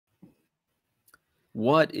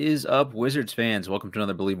What is up, Wizards fans? Welcome to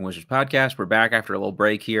another Believe in Wizards podcast. We're back after a little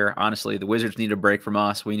break here. Honestly, the Wizards need a break from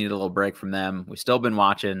us. We need a little break from them. We've still been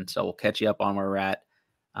watching, so we'll catch you up on where we're at.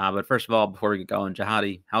 But first of all, before we get going,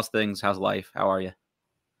 Jahadi, how's things? How's life? How are you?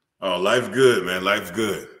 Oh, life's good, man. Life's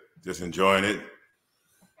good. Just enjoying it.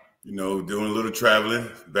 You know, doing a little traveling.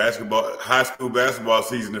 High school basketball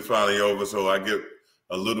season is finally over, so I get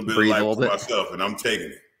a little bit of life for myself, and I'm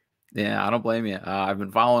taking it. Yeah, I don't blame you. I've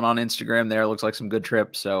been following on Instagram there. Looks like some good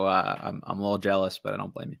trips, so I'm a little jealous, but I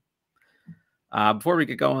don't blame you. Before we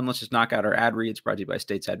get going, let's just knock out our ad reads brought to you by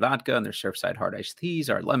Stateside Vodka and their Surfside Hard Iced Teas,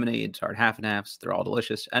 our lemonades, our half and halves. They're all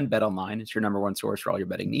delicious. And BetOnline, it's your number one source for all your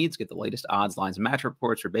betting needs. Get the latest odds, lines, and match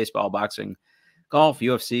reports for baseball, boxing, golf,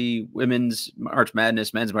 UFC, women's March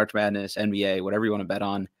Madness, men's March Madness, NBA, whatever you want to bet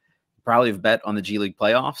on. Probably have bet on the G League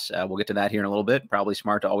playoffs. We'll get to that here in a little bit. Probably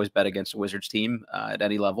smart to always bet against a Wizards team at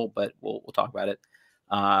any level, but we'll talk about it.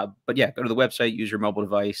 But yeah, go to the website, use your mobile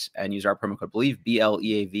device, and use our promo code BELIEVE,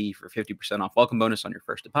 BLEAV, for 50% off welcome bonus on your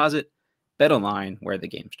first deposit. Bet online, where the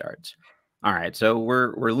game starts. All right, so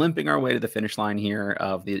we're limping our way to the finish line here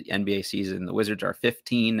of the NBA season. The Wizards are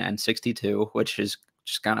 15-62, which is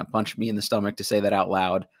just kind of punched me in the stomach to say that out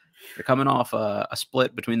loud. They're coming off a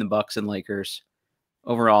split between the Bucks and Lakers.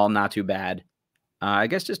 Overall, not too bad. I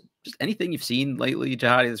guess just anything you've seen lately,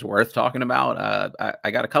 Jahadi, that's worth talking about. I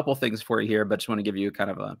got a couple things for you here, but just want to give you kind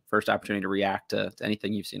of a first opportunity to react to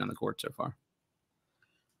anything you've seen on the court so far.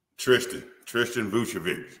 Tristan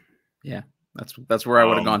Vukcevic. Yeah, that's where I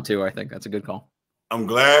would have gone to. I think that's a good call. I'm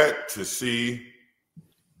glad to see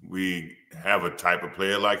we have a type of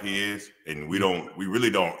player like he is, and we really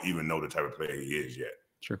don't even know the type of player he is yet.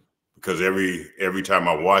 Sure. Because every time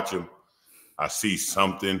I watch him, I see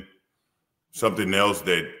something else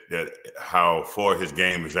that how far his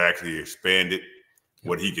game is actually expanded,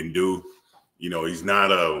 what he can do. You know, he's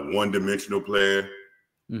not a one-dimensional player.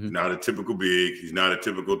 Mm-hmm. He's not a typical big. He's not a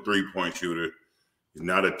typical three-point shooter. He's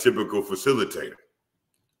not a typical facilitator.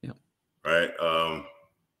 Yeah. Right?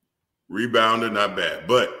 Rebounder, not bad.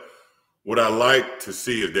 But what I like to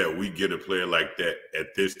see is that we get a player like that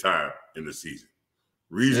at this time in the season.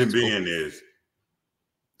 Reason being is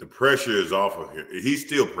the pressure is off of him. He's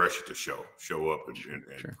still pressured to show up and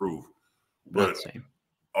sure. prove. But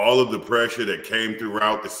all of the pressure that came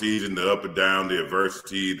throughout the season, the up and down, the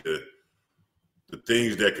adversity, the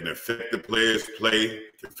things that can affect the player's play,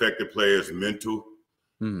 can affect the player's mental,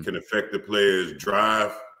 can affect the player's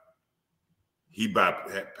drive, he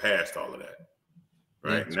bypassed all of that.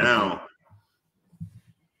 Right? Now,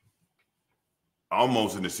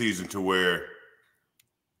 almost in the season to where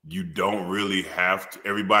you don't really have to,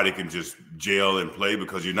 everybody can just gel and play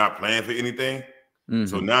because you're not playing for anything. Mm-hmm.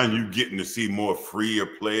 So now you're getting to see more freer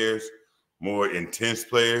players, more intense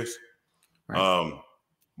players, right.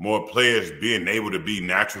 More players being able to be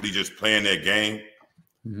naturally just playing their game.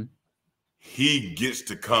 Mm-hmm. He gets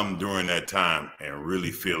to come during that time and really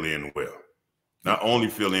fill in well. Not only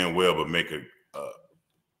fill in well, but make a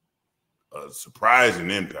surprising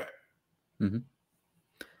impact. Mm-hmm.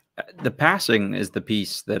 The passing is the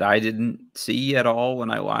piece that I didn't see at all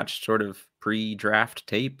when I watched sort of pre-draft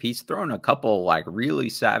tape. He's thrown a couple like really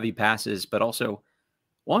savvy passes, but also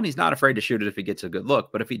one, he's not afraid to shoot it if he gets a good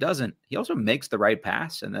look. But if he doesn't, he also makes the right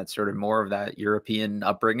pass. And that's sort of more of that European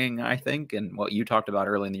upbringing, I think, and what you talked about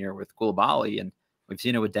early in the year with Koulibaly. And we've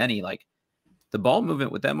seen it with Deni. Like the ball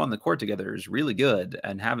movement with them on the court together is really good.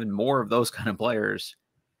 And having more of those kind of players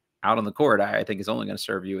out on the court, I think is only going to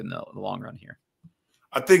serve you in the long run here.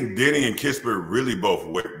 I think Deni and Gilbert really both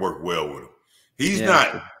work well with him. He's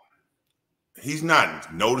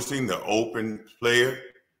not noticing the open player.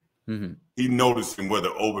 Mm-hmm. He's noticing where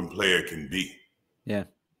the open player can be. Yeah.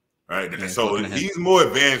 Right. Yeah, so he's more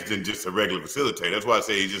advanced than just a regular facilitator. That's why I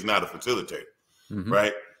say he's just not a facilitator. Mm-hmm.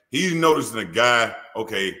 Right. He's noticing a guy.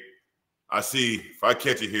 Okay, I see. If I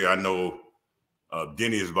catch it here, I know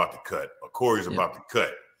Deni is about to cut, or Corey's about to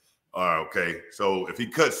cut. Okay. So if he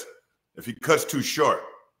cuts too short,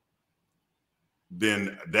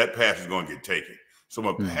 then that pass is going to get taken. So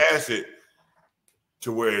I'm going to pass it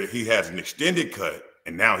to where he has an extended cut,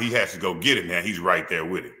 and now he has to go get it. Now he's right there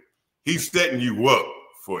with it. He's setting you up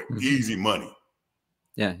for easy money.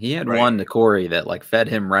 Yeah, he had one to Corey that like fed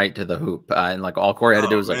him right to the hoop, and like all Corey had to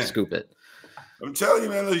do was like scoop it. I'm telling you,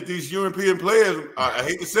 man, these European players, I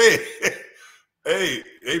hate to say it, hey,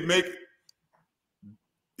 they make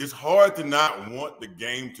it's hard to not want the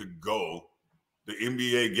game to go, the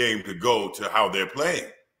NBA game to go to how they're playing.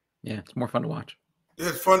 Yeah, it's more fun to watch.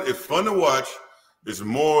 It's fun. It's fun to watch. It's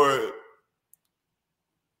more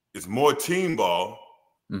team ball.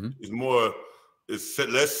 Mm-hmm. It's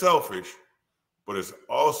less selfish, but it's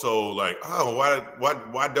also like, oh,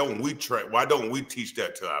 why don't we try? Why don't we teach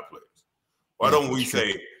that to our players? Why don't we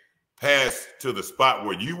say pass to the spot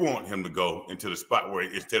where you want him to go into the spot where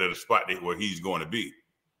instead of the spot where he's going to be?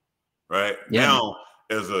 Right now,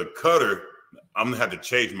 as a cutter, I'm gonna have to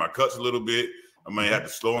change my cuts a little bit. I may have to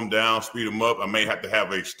slow him down, speed him up. I may have to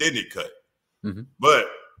have an extended cut, but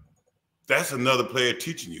that's another player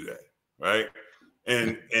teaching you that, right?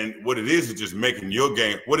 And what it is just making your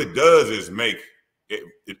game. What it does is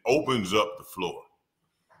it opens up the floor.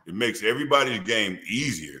 It makes everybody's game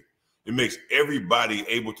easier. It makes everybody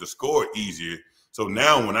able to score easier. So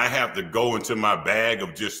now when I have to go into my bag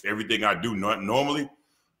of just everything I do not normally,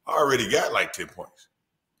 I already got like 10 points.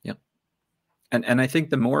 Yep. And I think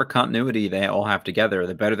the more continuity they all have together,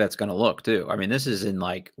 the better that's going to look too. I mean, this isn't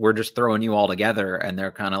like we're just throwing you all together and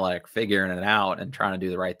they're kind of like figuring it out and trying to do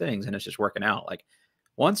the right things. And it's just working out. Like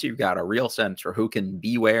once you've got a real sense for who can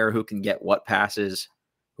be where, who can get what passes,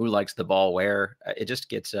 who likes the ball where, it just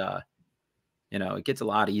gets, it gets a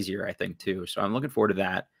lot easier, I think, too. So I'm looking forward to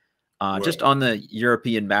that. Just on the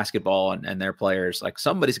European basketball and their players, like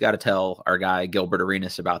somebody's got to tell our guy Gilbert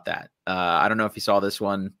Arenas about that. I don't know if you saw this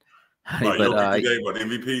one, but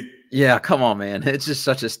MVP. Yeah, come on, man. It's just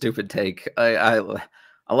such a stupid take. I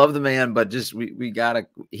love the man, but just we gotta.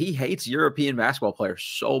 He hates European basketball players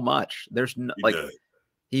so much. There's no,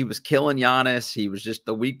 he was killing Giannis. He was just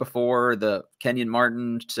the week before the Kenyon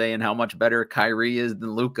Martin saying how much better Kyrie is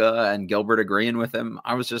than Luka and Gilbert agreeing with him.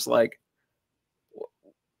 I was just like,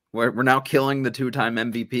 we're now killing the two-time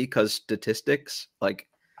MVP because statistics. Like,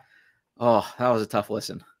 oh, that was a tough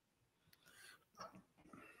listen.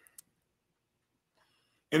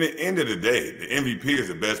 In the end of the day, the MVP is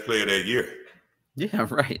the best player that year. Yeah,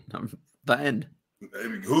 right. The end. I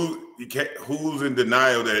mean, who's in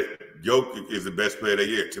denial that Jokic is the best player that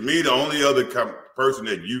year? To me, the only other person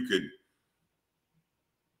that you could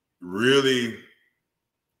really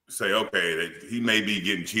say, okay, that he may be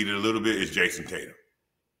getting cheated a little bit is Jason Tatum.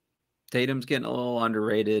 Tatum's getting a little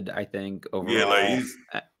underrated, I think, overall. Yeah, like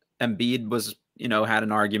Embiid was, had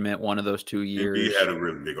an argument one of those 2 years. Embiid had a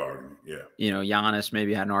really big argument, yeah. Giannis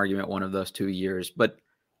maybe had an argument one of those 2 years. But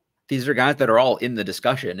these are guys that are all in the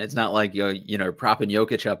discussion. It's not like, propping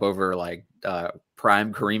Jokic up over, like,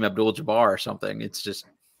 prime Kareem Abdul-Jabbar or something. It's just.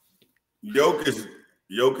 Jokic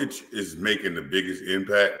is making the biggest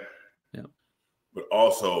impact. Yeah. But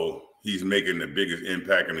also, he's making the biggest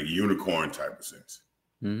impact in a unicorn type of sense.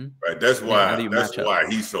 Mm-hmm. Right. That's why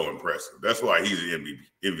he's so impressive. That's why he's an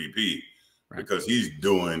MVP, right? Because he's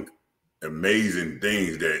doing amazing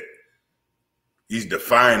things that he's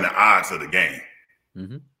defying the odds of the game.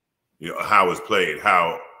 Mm-hmm. How it's played,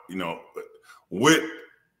 with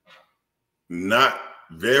not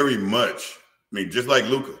very much. I mean, just like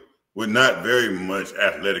Luka, with not very much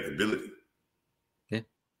athletic ability.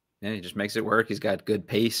 Yeah, he just makes it work. He's got good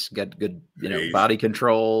pace, got good, body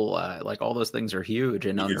control. Like all those things are huge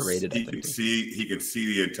and underrated. He can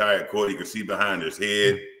see the entire court. He can see behind his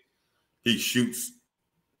head. He shoots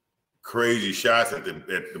crazy shots at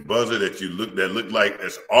the buzzer that look like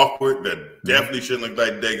it's awkward. That definitely shouldn't look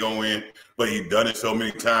like they go in. But he's done it so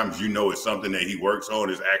many times. It's something that he works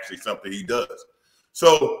on. It's actually something he does.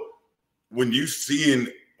 So when you're used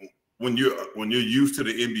to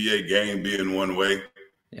the NBA game being one way.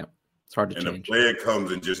 It's hard to change. And the player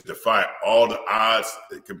comes and just defy all the odds,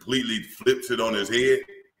 it completely flips it on his head.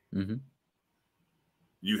 Mm-hmm.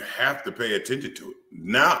 You have to pay attention to it.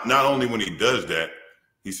 Not only when he does that,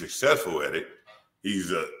 he's successful at it.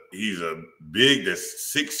 He's a big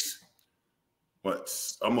that's 7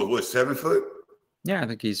 foot? Yeah, I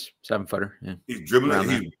think he's 7-footer. Yeah. He's dribbling,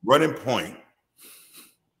 he's running point.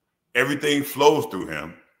 Everything flows through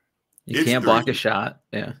him. He can't block a shot.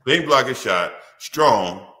 Yeah. Can't block a shot.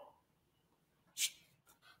 Strong.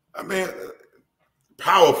 I mean,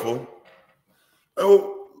 powerful.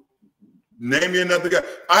 Oh, name me another guy.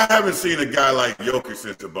 I haven't seen a guy like Jokic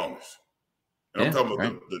since Sabonis. I'm talking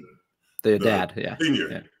about the dad, yeah.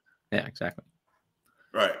 Senior. Yeah, exactly.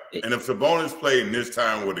 Right. And if Sabonis played in this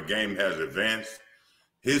time where the game has advanced,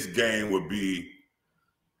 his game would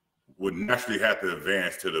naturally have to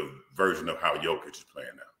advance to the version of how Jokic is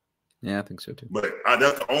playing now. Yeah, I think so too. But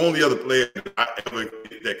that's the only other player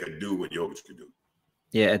that could do what Jokic could do.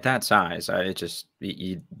 Yeah, at that size,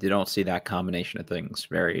 you don't see that combination of things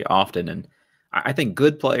very often. And I think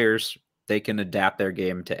good players, they can adapt their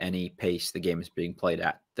game to any pace the game is being played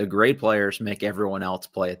at. The great players make everyone else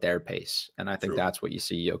play at their pace. And I think that's what you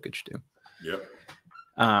see Jokic do. Yep.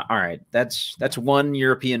 All right. That's one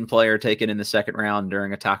European player taken in the second round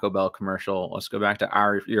during a Taco Bell commercial. Let's go back to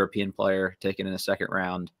our European player taken in the second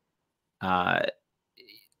round.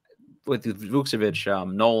 with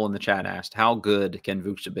Vukcevic, Noel in the chat asked, how good can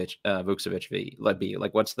Vukcevic be?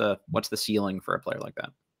 Like, what's the ceiling for a player like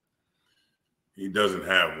that? He doesn't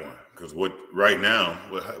have one because right now,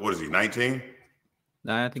 what is he, 19?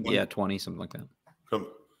 I think 20? Yeah, 20, something like that.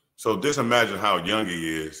 So just imagine how young he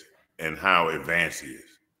is and how advanced he is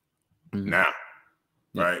now,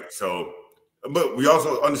 right? So, but we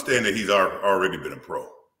also understand that he's already been a pro.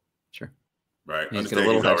 Sure. Right. He's got a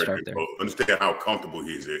little head start there. Understand how comfortable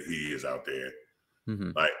he is out there.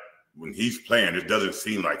 Like when he's playing, it doesn't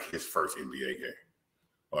seem like his first NBA game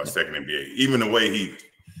or second NBA. Even the way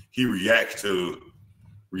he reacts to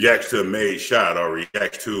a made shot or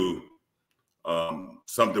reacts to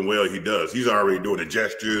something well he does. He's already doing the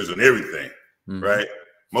gestures and everything. Right.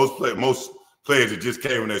 Most players that just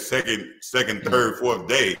came in their second, third, fourth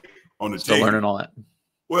day on the still team. Learning all that.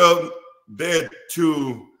 Well, they're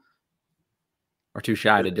too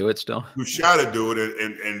shy to do it still. Too shy to do it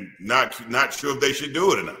and not sure if they should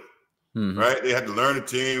do it or not. Right? They had to learn the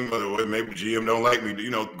team, or maybe GM don't like me,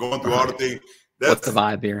 going through all the things. What's the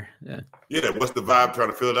vibe here? Yeah, what's the vibe, trying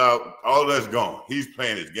to fill it out? All of that's gone. He's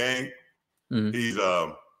playing his game. He's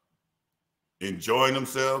enjoying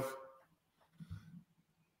himself.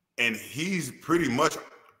 And he's pretty much,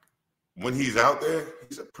 when he's out there,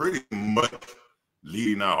 he's pretty much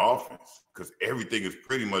leading our offense because everything is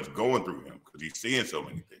pretty much going through him because he's seeing so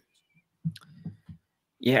many things.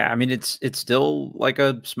 Yeah, I mean, it's still like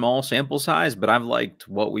a small sample size, but I've liked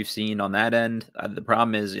what we've seen on that end. The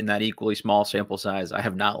problem is in that equally small sample size, I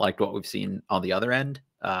have not liked what we've seen on the other end.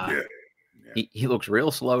 He looks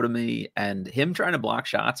real slow to me, and him trying to block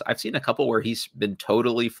shots. I've seen a couple where he's been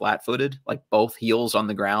totally flat-footed, like both heels on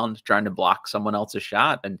the ground, trying to block someone else's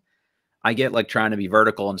shot. And I get like trying to be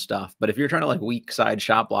vertical and stuff, but if you're trying to like weak side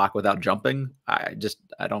shot block without jumping, I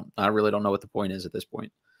really don't know what the point is at this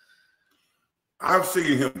point. I've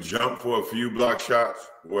seen him jump for a few block shots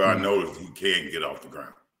where I noticed he can't get off the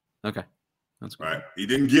ground. Okay. That's cool. Right. He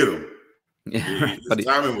didn't get him. Yeah. His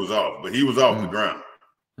timing was off, but he was off the ground.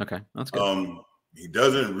 Okay. That's good. He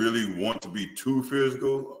doesn't really want to be too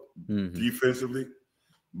physical defensively,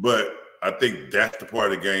 but I think that's the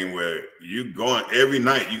part of the game where every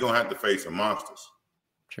night you're going to have to face some monsters.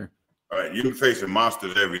 Sure. All right. You're facing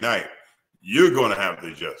monsters every night. You're going to have to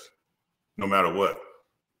adjust no matter what.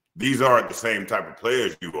 These aren't the same type of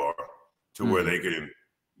players you are to where they can,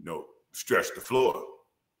 stretch the floor.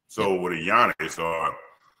 So with a Giannis or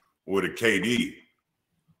with a KD,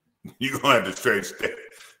 you're going to have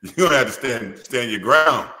to stand your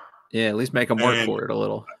ground. Yeah, at least make them work for it a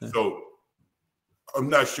little. So I'm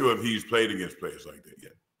not sure if he's played against players like that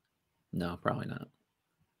yet. No, probably not.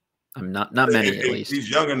 I'm not many at least. He's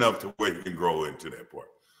young enough to where he can grow into that part.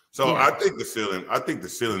 So I think the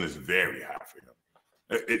ceiling is very high for him.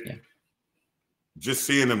 Just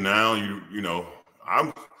seeing him now,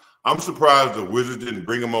 I'm surprised the Wizards didn't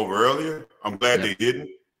bring him over earlier. I'm glad they didn't.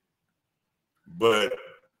 But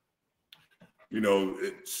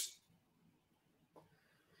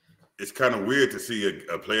it's kind of weird to see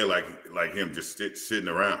a player like him just sitting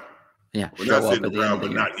around. Yeah, we're not sitting around,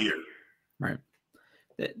 but not here. Right.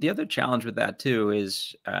 The other challenge with that too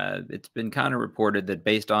is it's been kind of reported that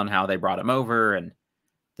based on how they brought him over and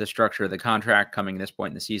the structure of the contract coming this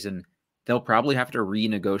point in the season, they'll probably have to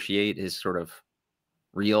renegotiate his sort of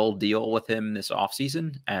real deal with him this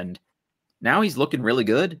offseason. And now he's looking really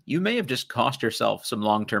good. You may have just cost yourself some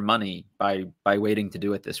long-term money by waiting to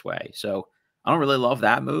do it this way. So I don't really love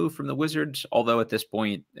that move from the Wizards, although at this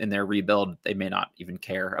point in their rebuild, they may not even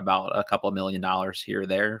care about a couple of $1 million here or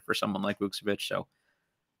there for someone like Vukcevic. So,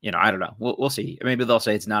 I don't know. We'll see. Maybe they'll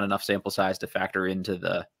say it's not enough sample size to factor into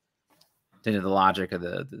the logic of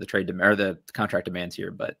the trade or the contract demands here,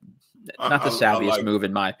 but not the savviest move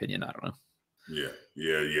in my opinion. I don't know. Yeah.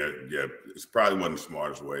 It's probably one of the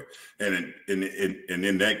smartest way. And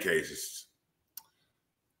in that case, it's,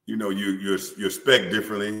 you expect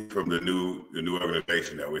differently from the new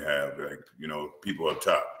organization that we have, like, people up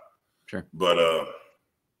top. Sure. But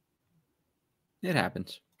it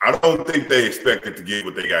happens. I don't think they expected to get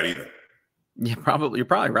what they got either. Yeah, probably. You're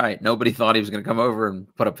probably right. Nobody thought he was going to come over and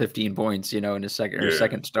put up 15 points, in his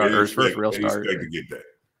second start or his first real start. Expect to get that.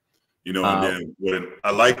 And then I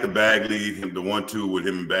like the Bagley, the 1-2 with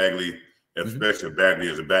him and Bagley, especially if Bagley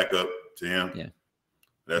is a backup to him. Yeah,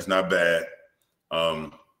 that's not bad. I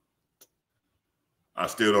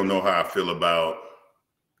still don't know how I feel about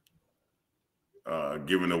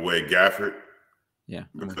giving away Gafford. Yeah,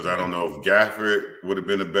 because I don't know if Gafford would have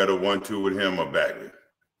been a better 1-2 with him or Bagley.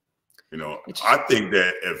 I think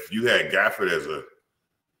that if you had Gafford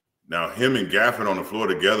now him and Gafford on the floor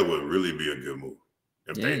together would really be a good move.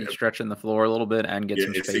 Yeah, stretching the floor a little bit and get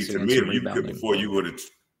some spacing and some rebounding. Before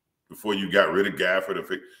you got rid of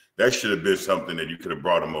Gafford, that should have been something that you could have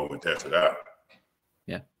brought him over and tested out.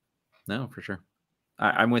 Yeah, no, for sure.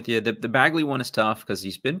 I'm with you. The Bagley one is tough because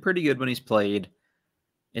he's been pretty good when he's played.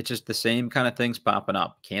 It's just the same kind of things popping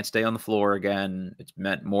up. Can't stay on the floor again. It's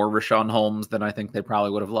meant more Richaun Holmes than I think they probably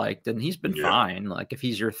would have liked. And he's been fine. Like, if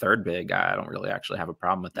he's your third big, I don't really actually have a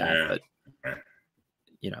problem with that. But,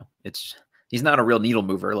 you know, he's not a real needle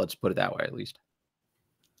mover. Let's put it that way, at least.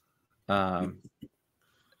 For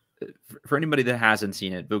anybody that hasn't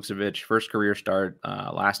seen it, Vukcevic, first career start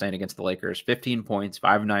last night against the Lakers, 15 points,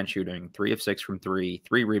 5 of 9 shooting, 3 of 6 from 3,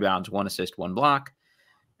 3 rebounds, 1 assist, 1 block.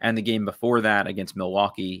 And the game before that against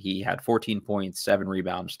Milwaukee, he had 14 points, 7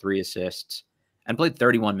 rebounds, 3 assists, and played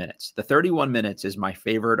 31 minutes. The 31 minutes is my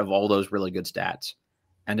favorite of all those really good stats.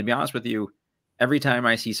 And to be honest with you, every time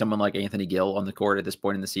I see someone like Anthony Gill on the court at this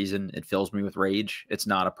point in the season, it fills me with rage. It's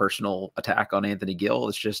not a personal attack on Anthony Gill.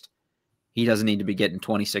 It's just he doesn't need to be getting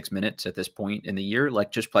 26 minutes at this point in the year.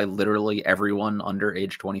 Like, just play literally everyone under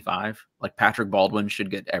age 25. Like, Patrick Baldwin should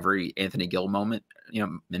get every Anthony Gill minute,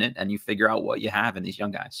 and you figure out what you have in these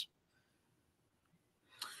young guys.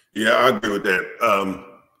 Yeah, I agree with that.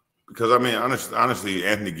 Because I mean, honestly,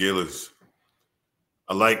 Anthony Gill is.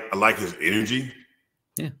 I like his energy.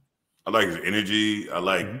 Yeah, I like his energy. I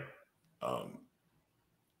like.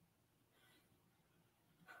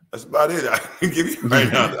 That's about it. I can give you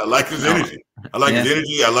right now. I like his energy. I like his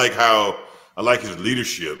energy. I like his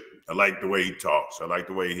leadership. I like the way he talks. I like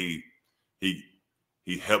the way he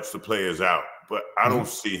helps the players out. But I don't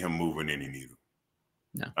see him moving any needle.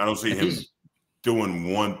 No, I don't see him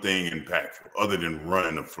doing one thing impactful other than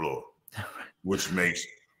running the floor, which makes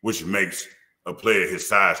a player his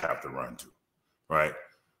size have to run to, right?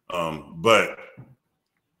 But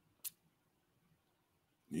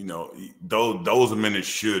you know, those minutes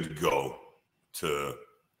should go to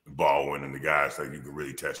Baldwin and the guys that you can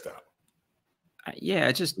really test out. Yeah,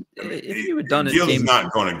 it's just if you had done it, Gill's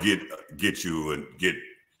not going to get you and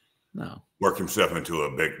work himself into a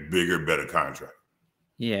bigger, better contract.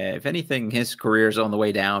 Yeah, if anything, his career is on the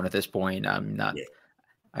way down at this point. I'm not. Yeah.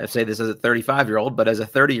 I say this as a 35-year-old, but as a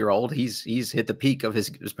 30-year-old, he's hit the peak of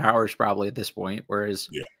his powers probably at this point. Whereas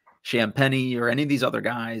Champagny or any of these other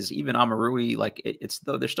guys, even Amarui, like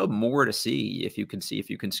there's still more to see if you can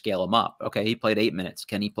scale him up. Okay, he played 8 minutes.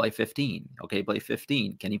 Can he play 15? Okay, he played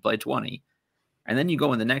 15. Can he play 20? And then you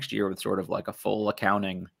go in the next year with sort of like a full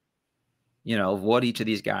accounting, of what each of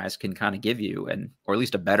these guys can kind of give you, or at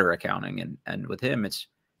least a better accounting. And with him,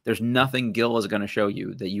 there's nothing Gill is going to show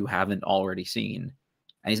you that you haven't already seen.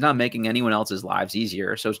 And he's not making anyone else's lives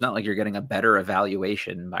easier. So it's not like you're getting a better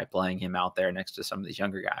evaluation by playing him out there next to some of these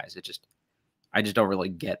younger guys. I just don't really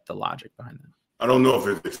get the logic behind that. I don't know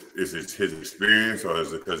if it's his experience, or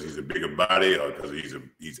is it because he's a bigger body, or because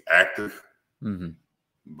he's active. Mm-hmm.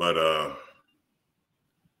 But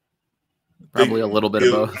probably a little bit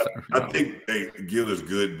of both. I think Gill is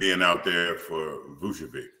good being out there for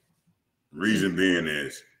Vukcevic. Reason being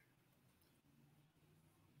is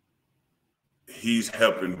he's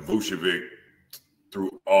helping Vukcevic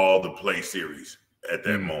through all the play series at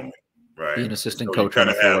that moment, right? Be an assistant coach on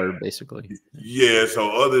the floor, basically. Yeah, so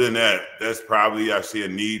other than that, that's probably, I see a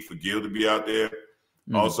need for Gill to be out there.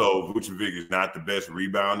 Mm-hmm. Also, Vukcevic is not the best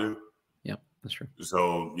rebounder. Yeah, that's true.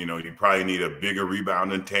 So, you probably need a bigger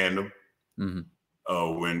rebounding tandem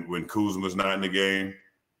when Kuzma's not in the game.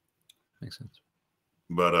 Makes sense.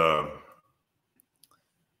 But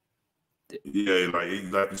yeah, like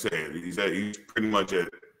you said, he's pretty much at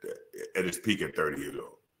his peak at 30 years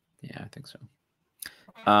old. Yeah, I think so.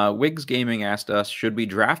 Wiggs Gaming asked us, should we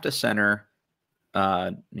draft a center?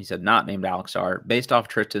 He said not named Alex Sarr, based off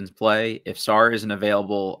Tristan's play. If Sarr isn't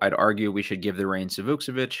available, I'd argue we should give the reins to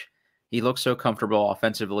Vukcevic. He looks so comfortable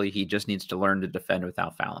offensively. He just needs to learn to defend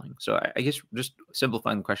without fouling. So I guess just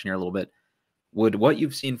simplifying the question here a little bit, would what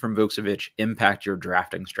you've seen from Vukcevic impact your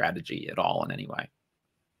drafting strategy at all in any way?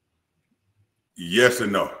 Yes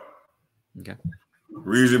and no. Okay.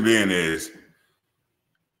 Reason being is,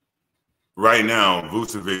 right now,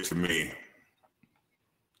 Vukcevic, to me,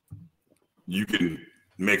 you can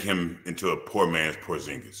make him into a poor man's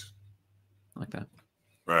Porzingis. Like that.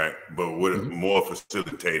 Right, but with more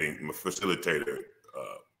facilitator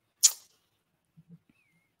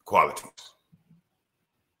qualities,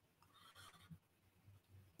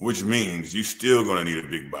 which means you're still going to need a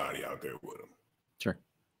big body out there with him. Sure.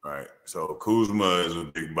 Right, so Kuzma is a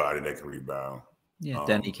big body that can rebound. Yeah,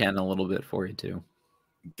 Deni can a little bit for you too.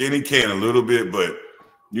 Deni can a little bit, but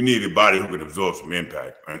you need a body who can absorb some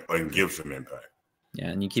impact and give some impact. Yeah,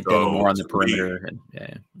 and you keep getting more on the perimeter.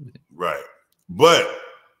 Right. But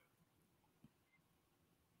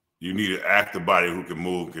you need an active body who can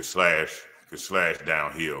move, can slash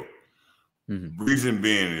downhill. Mm-hmm. Reason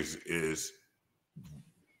being is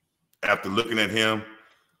after looking at him,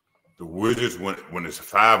 the Wizards, when it's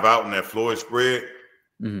 5 out in that Floyd spread,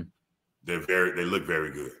 mm-hmm. they look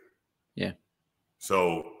very good. Yeah.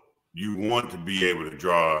 So you want to be able to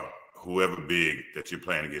draw whoever big that you're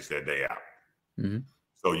playing against that day out. Mm-hmm.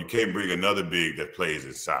 So you can't bring another big that plays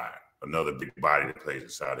inside, another big body that plays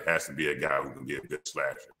inside. It has to be a guy who can be a good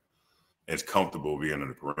slasher and is comfortable being on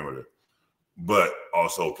the perimeter, but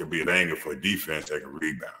also can be an anchor for defense that can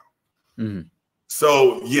rebound. Mm-hmm.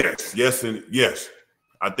 So yes.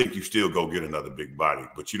 I think you still go get another big body,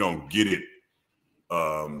 but you don't get it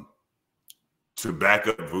to back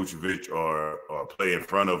up Vukcevic or play in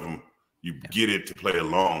front of him. You get it to play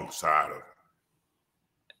alongside of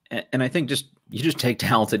him. And I think you just take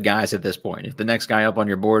talented guys at this point. If the next guy up on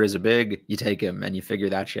your board is a big, you take him and you figure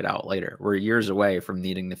that shit out later. We're years away from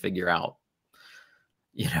needing to figure out,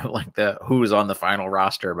 like who's on the final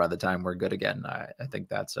roster by the time we're good again. I think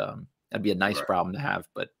that'd be a nice problem to have,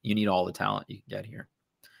 but you need all the talent you can get here.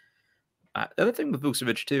 The other thing with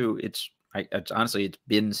Vukcevic too, it's honestly, it's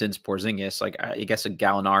been since Porzingis. Like I guess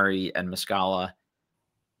Gallinari and Muscala,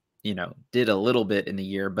 did a little bit in the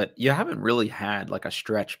year, but you haven't really had like a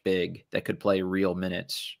stretch big that could play real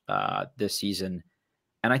minutes this season.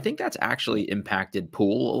 And I think that's actually impacted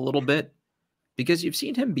Poole a little bit because you've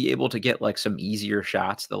seen him be able to get like some easier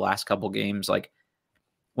shots the last couple games. Like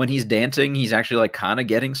when he's dancing, he's actually like kind of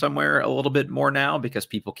getting somewhere a little bit more now because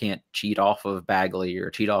people can't cheat off of Bagley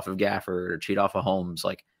or cheat off of Gafford or cheat off of Holmes.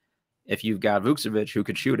 Like if you've got Vukcevic who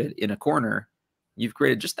could shoot it in a corner, you've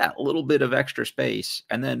created just that little bit of extra space.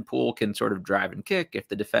 And then Poole can sort of drive and kick if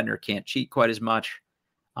the defender can't cheat quite as much.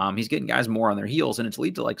 He's getting guys more on their heels, and it's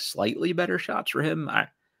lead to like slightly better shots for him. I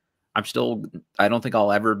don't think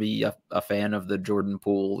I'll ever be a fan of the Jordan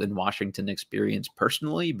Poole in Washington experience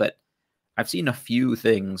personally, but I've seen a few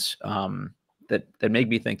things that make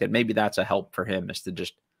me think that maybe that's a help for him, is to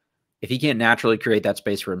just, if he can't naturally create that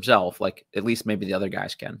space for himself, like at least maybe the other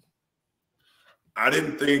guys can. I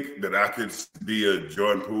didn't think that I could be a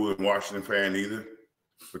Jordan Poole and Washington fan either,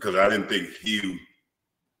 because I didn't think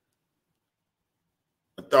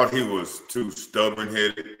I thought he was too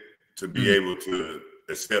stubborn-headed to be able to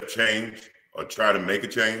accept change or try to make a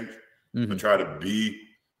change or try to be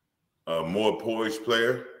a more poised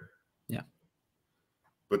player. Yeah.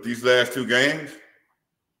 But these last 2 games,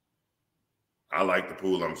 I like the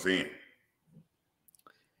Poole I'm seeing.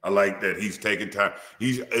 I like that he's taking time.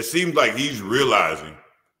 It seems like he's realizing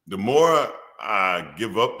the more I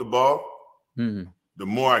give up the ball, the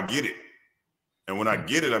more I get it. And when I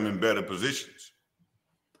get it, I'm in better positions,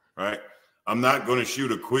 right? I'm not going to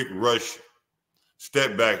shoot a quick rush,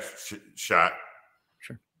 step back shot.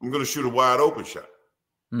 Sure. I'm going to shoot a wide open shot,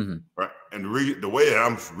 right? And the way that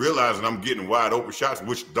I'm realizing I'm getting wide open shots,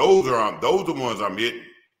 which those are the ones I'm hitting,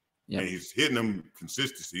 and he's hitting them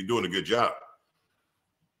consistently. He's doing a good job.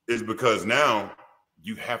 Is because now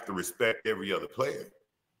you have to respect every other player.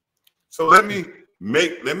 So let me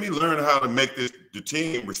learn how to make the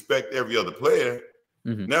team respect every other player.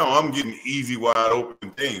 Now I'm getting easy, wide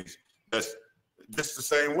open things. That's just the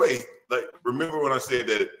same way. Like, remember when I said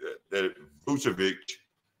that Vukcevic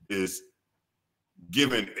is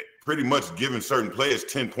pretty much giving certain players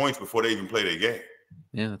 10 points before they even play their game.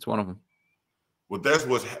 Yeah, that's one of them. Well, that's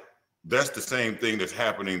the same thing that's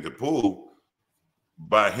happening to Poole.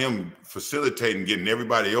 By him facilitating, getting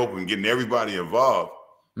everybody open, getting everybody involved,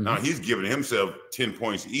 now he's giving himself 10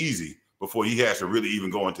 points easy before he has to really even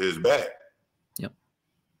go into his bag. Yep.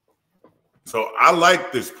 So I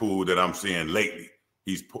like this Poole that I'm seeing lately.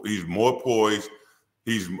 He's more poised.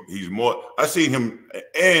 He's more. I seen him,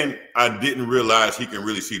 and I didn't realize he can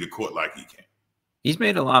really see the court like he can. He's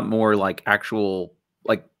made a lot more like actual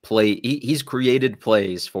like play. He's created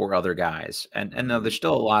plays for other guys, and no, there's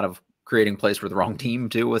still a lot of creating plays for the wrong team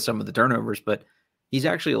too with some of the turnovers, but he's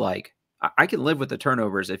actually like, I can live with the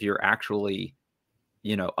turnovers if you're actually,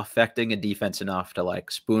 affecting a defense enough to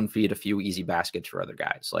like spoon feed a few easy baskets for other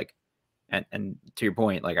guys. Like, and to your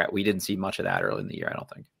point, like we didn't see much of that early in the year, I don't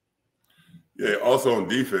think. Yeah. Also on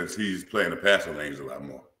defense, he's playing the passing lanes a lot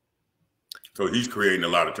more. So he's creating a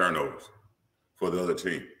lot of turnovers for the other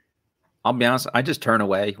team. I'll be honest, I just turn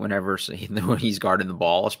away whenever when he's guarding the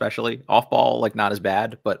ball, especially off ball, like not as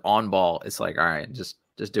bad, but on ball, it's like, all right, just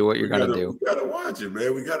do what you're gonna do. We gotta watch it,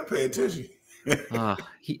 man. We gotta pay attention.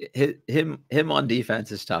 Him on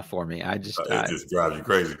defense is tough for me. It just drives you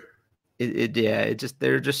crazy.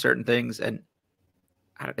 There are just certain things, and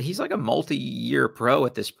he's like a multi-year pro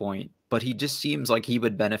at this point. but he just seems like he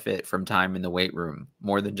would benefit from time in the weight room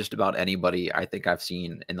more than just about anybody I think I've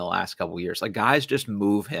seen in the last couple of years. Like, guys just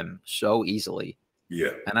move him so easily.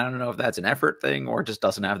 Yeah. And I don't know if that's an effort thing or just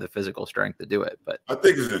doesn't have the physical strength to do it. But I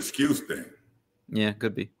think it's an excuse thing. Yeah,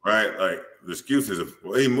 could be. Right? Like, the excuse is,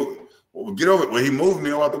 well, he moved. Well, get over it. Well, he moved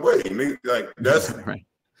me out the way. I mean, like, that's right.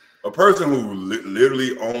 A person who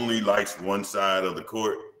literally only likes one side of the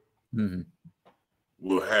court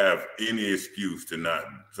will have any excuse to not.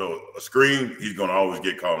 So a screen, he's going to always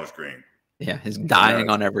get caught on a screen. Yeah, he's dying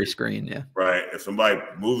on every screen. Yeah. Right. If somebody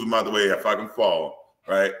moves him out the way, if I can fall,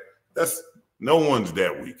 right? That's no one's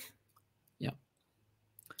that weak. Yeah.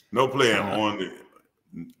 No player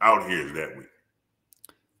out here is that weak.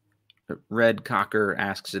 Red Cocker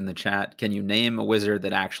asks in the chat, can you name a wizard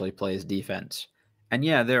that actually plays defense? And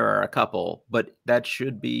yeah, there are a couple, but that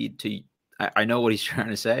should be I know what he's trying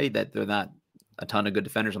to say, that they're not a ton of good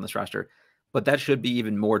defenders on this roster, but that should be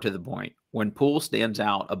even more to the point. When Poole stands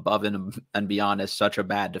out above and beyond as such a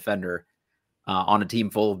bad defender on a team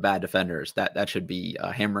full of bad defenders, that should be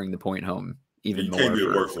hammering the point home even more. You can't be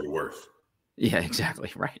the worst of the worst. Yeah,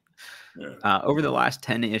 exactly. Right. Yeah. Over the last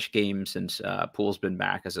 10-ish games since Poole's been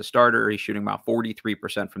back as a starter, he's shooting about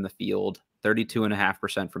 43% from the field,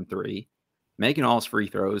 32.5% from three, making all his free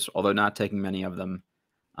throws, although not taking many of them.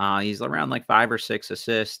 He's around like 5 or 6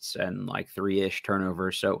 assists and like 3-ish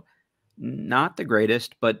turnovers. So not the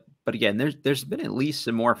greatest, but again, there's been at least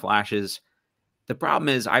some more flashes. The problem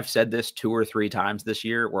is I've said this 2 or 3 times this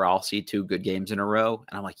year where I'll see 2 good games in a row.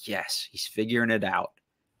 And I'm like, yes, he's figuring it out.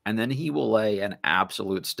 And then he will lay an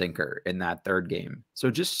absolute stinker in that third game. So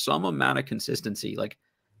just some amount of consistency. Like,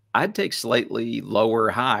 I'd take slightly lower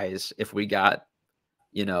highs if we got,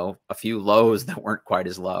 a few lows that weren't quite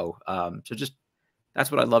as low. So just that's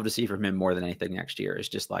what I'd love to see from him more than anything next year, is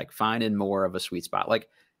just like finding more of a sweet spot. Like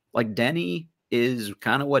Deni is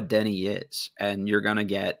kind of what Deni is. And you're going to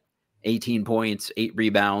get 18 points, 8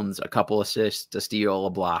 rebounds, a couple assists, a steal, a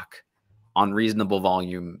block on reasonable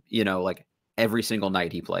volume, like every single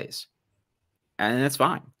night he plays. And that's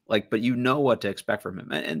fine. Like, but you know what to expect from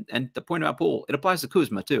him. And the point about Poole, it applies to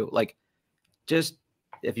Kuzma too. Like, just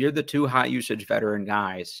if you're the 2 high usage veteran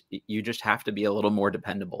guys, you just have to be a little more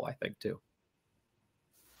dependable, I think, too.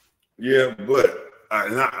 Yeah, but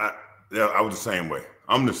I was the same way.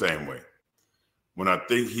 I'm the same way. When I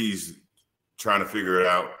think he's trying to figure it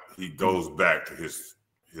out, he goes back to his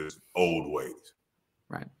old ways.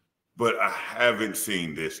 Right. But I haven't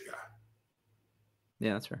seen this guy.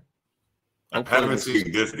 Yeah, that's fair. I haven't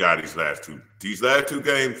seen this guy these last two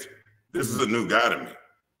games. This is a new guy to me.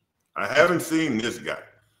 I haven't seen this guy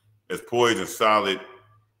as poised and solid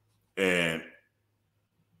and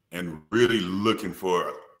really looking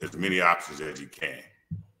for as many options as he can.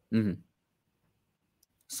 Mm-hmm.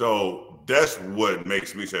 So that's what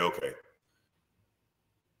makes me say, okay,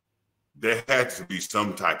 there had to be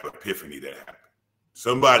some type of epiphany that happened.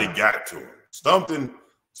 Somebody got to him.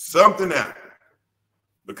 Something happened.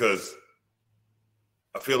 Because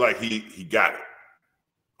I feel like he got it,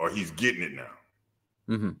 or he's getting it now.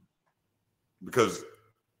 Mm-hmm. Because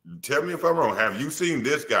tell me if I'm wrong, have you seen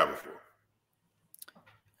this guy before?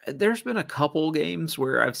 There's been a couple games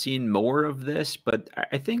where I've seen more of this, but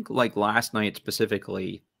I think like last night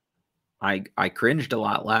specifically, I cringed a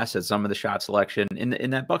lot less at some of the shot selection.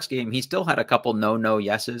 In that Bucks game, he still had a couple no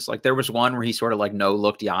yeses. Like there was one where he sort of like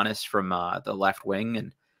no-looked Giannis from the left wing,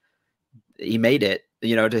 and he made it,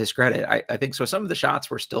 to his credit. I think so. Some of the shots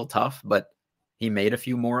were still tough, but he made a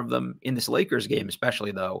few more of them. In this Lakers game,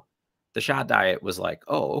 especially though, the shot diet was like,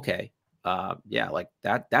 oh, okay. Yeah, like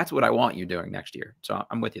that's what I want you doing next year. So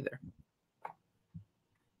I'm with you there.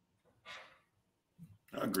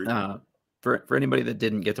 I agree. For anybody that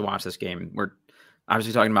didn't get to watch this game, we're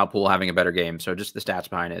obviously talking about Poole having a better game. So just the stats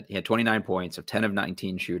behind it. He had 29 points of 10 of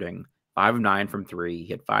 19 shooting, 5 of 9 from 3. He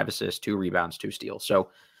had 5 assists, 2 rebounds, 2 steals. So,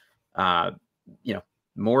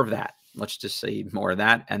 more of that. Let's just say more of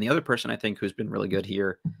that. And the other person I think who's been really good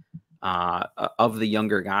here of the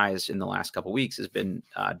younger guys in the last couple of weeks has been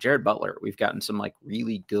Jared Butler. We've gotten some like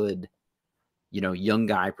really good, young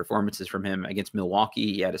guy performances from him against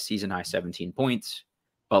Milwaukee. He had a season high 17 points.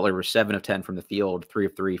 Butler was 7 of 10 from the field, 3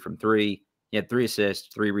 of 3 from 3. He had 3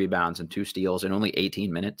 assists, 3 rebounds, and 2 steals in only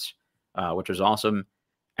 18 minutes, which was awesome.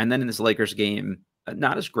 And then in this Lakers game,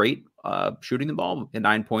 not as great shooting the ball at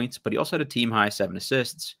 9 points, but he also had a team high 7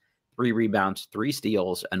 assists, 3 rebounds, 3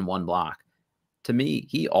 steals, and 1 block. To me,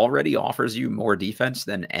 he already offers you more defense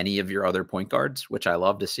than any of your other point guards, which I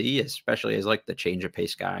love to see, especially as like the change of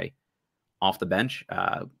pace guy off the bench.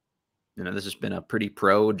 This has been a pretty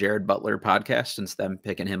pro Jared Butler podcast since them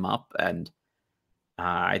picking him up. And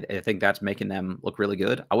I think that's making them look really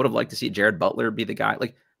good. I would have liked to see Jared Butler be the guy.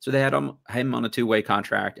 Like, so they had him on a 2-way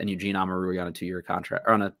contract and Eugene Omoruyi on a 2-year contract,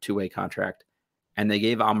 or on a 2-way contract, and they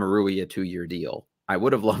gave Omoruyi a 2-year deal. I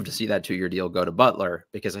would have loved to see that 2-year deal go to Butler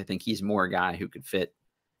because I think he's more a guy who could fit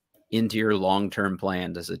into your long-term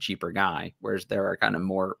plans as a cheaper guy, whereas there are kind of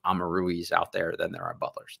more Omoruis out there than there are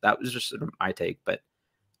Butlers. That was just sort of my take, but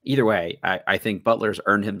either way, I think Butler's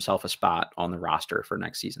earned himself a spot on the roster for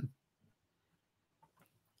next season.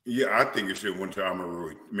 Yeah, I think it should went to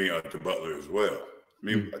to Butler as well. I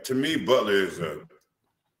mean, to me, Butler is a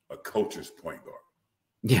coach's point guard.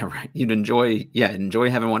 Yeah, right. You'd enjoy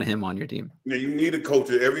having one of him on your team. Yeah, you need a coach.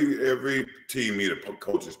 Every team need a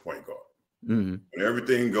coach's point guard. Mm-hmm. When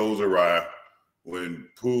everything goes awry, when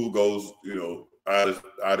Poole goes,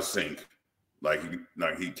 out of sync, like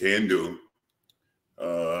he can do.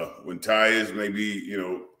 When Ty is maybe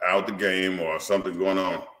out the game or something's going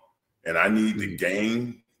on, and I need to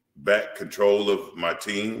gain back control of my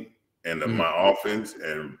team and my offense,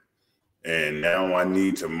 and now I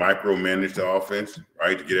need to micromanage the offense,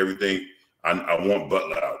 right, to get everything. I want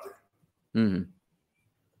Butler out there.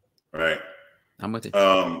 Mm-hmm. Right. I'm with you.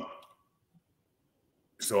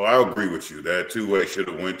 So I agree with you. That 2-way should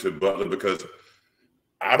have went to Butler because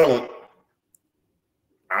I don't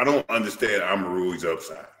understand Omoruyi's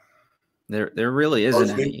upside. There really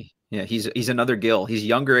isn't any. Yeah, he's another Gill. He's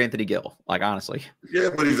younger Anthony Gill, like, honestly. Yeah,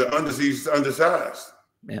 but he's undersized.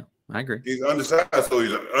 Yeah, I agree. He's undersized, so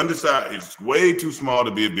he's undersized. He's way too small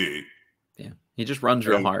to be a big. Yeah, he just runs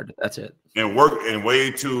real hard. That's it. And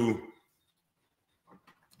way too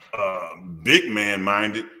big man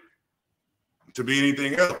minded to be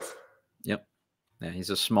anything else. Yep. Yeah, he's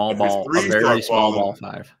a small ball, a very small ball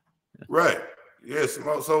 5. Yeah. Right. Yes.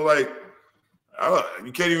 So like,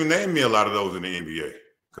 you can't even name me a lot of those in the NBA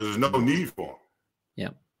because there's no need for them. Yeah,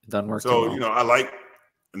 it doesn't work. So I like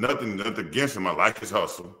nothing against him. I like his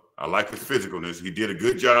hustle. I like his physicalness. He did a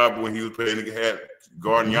good job when he was playing. He had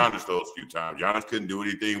guarding Giannis those few times. Giannis couldn't do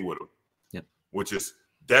anything with him. Yep.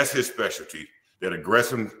 That's his specialty. That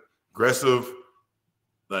aggressive,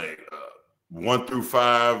 like 1 through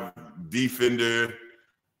 5 defender,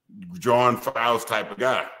 drawing fouls type of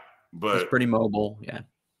guy. But he's pretty mobile. Yeah.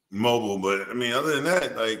 Mobile, but I mean, other than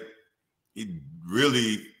that, like, he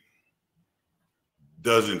really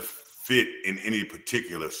doesn't fit in any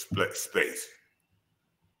particular space.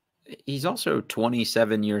 He's also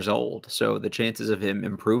 27 years old, so the chances of him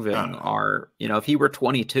improving are, if he were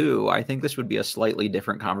 22, I think this would be a slightly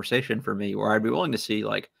different conversation for me, where I'd be willing to see,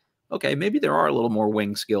 like, okay, maybe there are a little more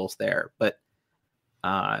wing skills there, but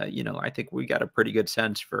I think we got a pretty good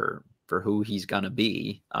sense for who he's going to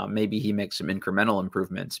be. Maybe he makes some incremental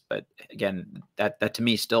improvements, but again, that to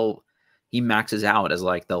me still, he maxes out as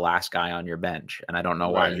like the last guy on your bench. And I don't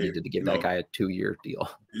know why you needed to give that guy a 2-year deal.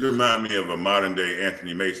 You remind me of a modern day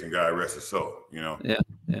Anthony Mason guy, rest his soul, Yeah.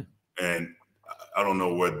 And I don't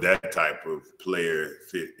know where that type of player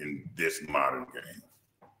fit in this modern game.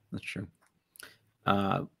 That's true.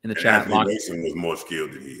 In the chat, Anthony Mason was more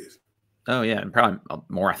skilled than he is. Oh yeah, and probably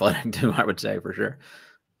more athletic too, I would say, for sure.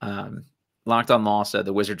 Locked on Law said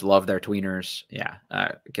the Wizards love their tweeners. Yeah,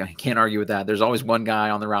 can't argue with that. There's always one guy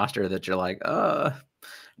on the roster that you're like,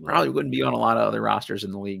 probably wouldn't be on a lot of other rosters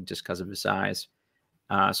in the league just because of his size.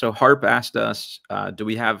 So Harp asked us, do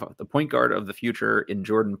we have the point guard of the future in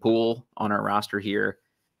Jordan Poole on our roster here?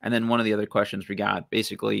 And then one of the other questions we got,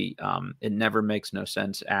 basically, it never makes no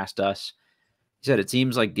sense, asked us. He said, it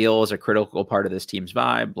seems like Gill is a critical part of this team's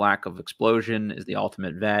vibe. Lack of explosion is the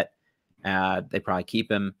ultimate vet. They probably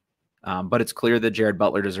keep him. But it's clear that Jared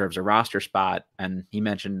Butler deserves a roster spot. And he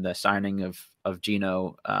mentioned the signing of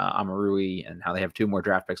Gino Omoruyi and how they have 2 more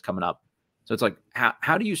draft picks coming up. So it's like,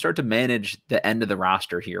 how do you start to manage the end of the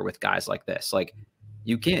roster here with guys like this? Like,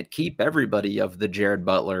 you can't keep everybody of the Jared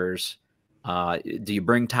Butlers. Do you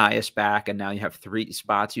bring Tyus back and now you have 3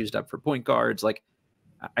 spots used up for point guards? Like,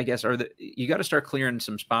 I guess you got to start clearing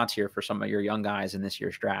some spots here for some of your young guys in this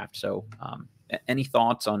year's draft. So any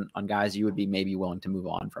thoughts on guys you would be maybe willing to move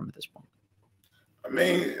on from at this point? I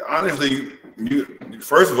mean, honestly,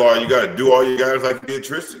 first of all, you got to do all you guys like you did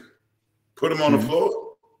Tristan. Put them on the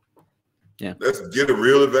floor. Yeah. Let's get a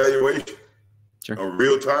real evaluation. Sure. A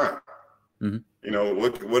real time.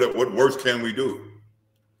 What worse can we do?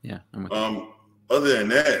 Yeah. Other than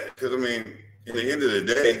that, because I mean, at the end of the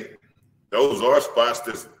day, those are spots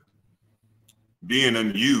that's being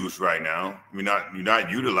unused right now. I mean, you're not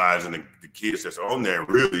utilizing the kids that's on there,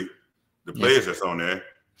 really, the players that's on there.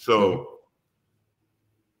 So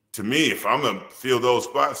to me, if I'm gonna fill those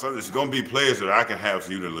spots, it's gonna be players that I can have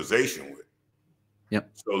utilization with. Yep.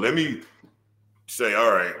 So let me say,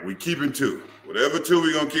 all right, we keeping 2. Whatever 2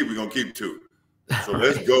 we're gonna keep 2. So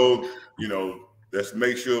let's go, let's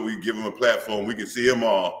make sure we give them a platform. We can see them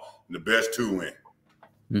all, and the best 2 win.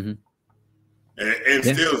 Mm-hmm. And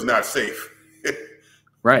still it's not safe.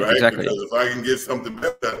 Right, exactly. Because if I can get something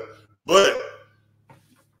better, but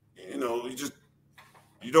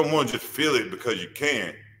you don't want to just feel it because you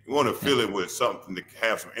can. You want to feel it with something to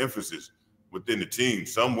have some emphasis within the team.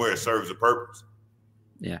 Somewhere it serves a purpose.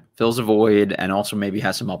 Yeah, fills a void and also maybe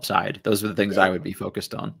has some upside. Those are the things I would be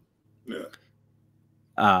focused on.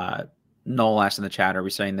 Yeah. Noel asked in the chat, are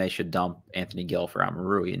we saying they should dump Anthony Gill for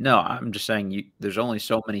Amarui? No, I'm just saying there's only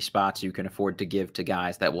so many spots you can afford to give to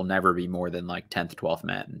guys that will never be more than like 10th, 12th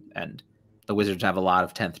men. And the Wizards have a lot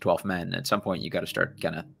of 10th, 12th men. At some point, you got to start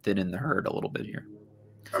kind of thinning the herd a little bit here.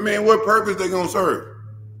 I mean, what purpose they going to serve?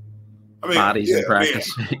 I mean, bodies in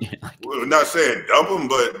practice. We're not saying dump them,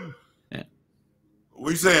 but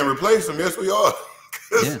we saying replace them. Yes, we are.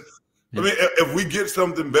 I mean, if we get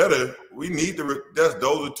something better, we need to. Those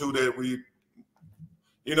are 2 that we.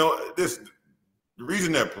 The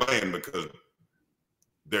reason they're playing because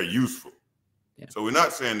they're useful. Yeah. So we're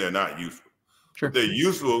not saying they're not useful. Sure, they're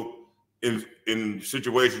useful in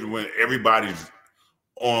situations when everybody's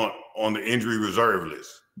on the injury reserve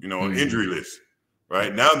list. Injury list.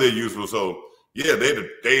 Right now they're useful. So yeah, they're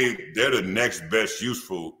the next best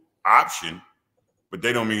useful option, but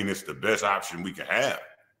they don't mean it's the best option we can have.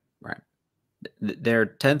 Right. They're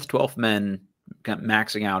 10th, 12th men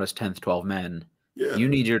maxing out as 10th, 12th men. Yeah. You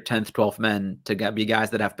need your 10th, 12th men to be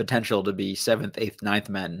guys that have potential to be 7th, 8th, 9th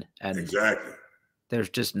men. And exactly. There's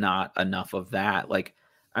just not enough of that. Like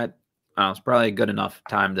it's probably a good enough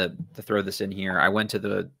time to throw this in here. I went to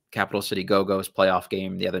the Capital City Go-Go's playoff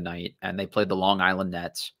game the other night, and they played the Long Island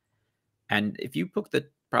Nets. And if you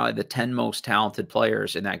pick probably the 10 most talented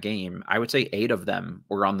players in that game, I would say 8 of them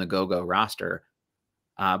were on the Go-Go roster.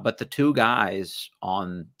 But the 2 guys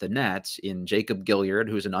on the Nets in Jacob Gilliard,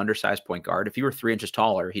 who's an undersized point guard, if he were 3 inches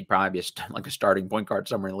taller, he'd probably be like a starting point guard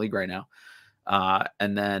somewhere in the league right now.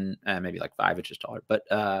 And then maybe like 5 inches taller.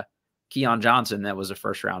 But Keon Johnson, that was a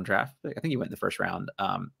first-round draft. I think he went in the first round.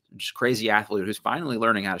 Just crazy athlete who's finally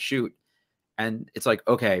learning how to shoot. And it's like,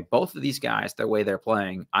 okay, both of these guys, the way they're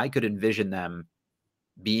playing, I could envision them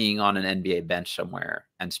being on an NBA bench somewhere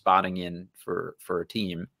and spotting in for a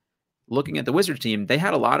team. Looking at the Wizards team, they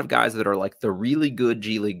had a lot of guys that are like the really good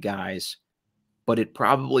G League guys, but it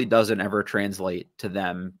probably doesn't ever translate to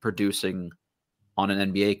them producing on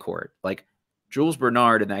an NBA court. Like Jules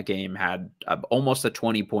Bernard in that game had almost a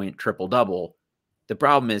 20-point triple-double. The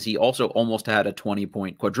problem is he also almost had a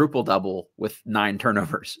 20-point quadruple-double with 9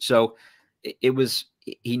 turnovers. So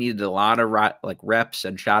he needed a lot of reps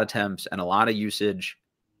and shot attempts and a lot of usage,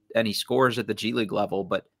 and he scores at the G League level,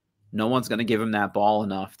 but no one's going to give him that ball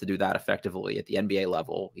enough to do that effectively at the NBA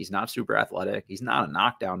level. He's not super athletic. He's not a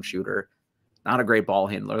knockdown shooter, not a great ball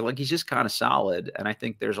handler. Like, he's just kind of solid. And I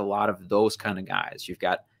think there's a lot of those kind of guys. You've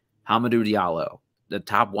got Hamidou Diallo, the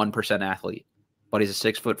top 1% athlete, but he's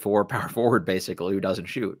a 6'4" power forward, basically, who doesn't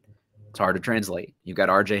shoot. It's hard to translate. You've got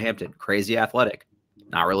RJ Hampton, crazy athletic,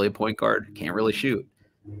 not really a point guard, can't really shoot.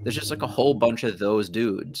 There's just like a whole bunch of those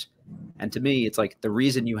dudes. And to me, it's like the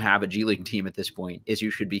reason you have a G League team at this point is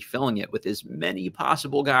you should be filling it with as many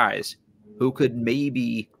possible guys who could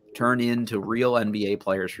maybe turn into real NBA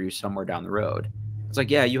players for you somewhere down the road. It's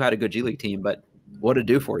like, yeah, you had a good G League team, but what did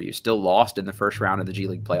it do for you? Still lost in the first round of the G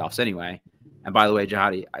League playoffs anyway. And by the way,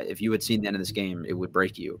 Jahadi, if you had seen the end of this game, it would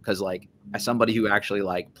break you. Because like, as somebody who actually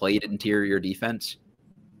like played interior defense,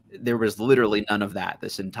 there was literally none of that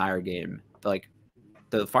this entire game. Like,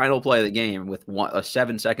 the final play of the game with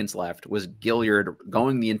 7 seconds left was Gilliard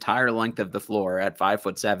going the entire length of the floor at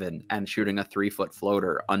 5'7" and shooting a 3-foot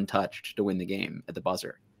floater untouched to win the game at the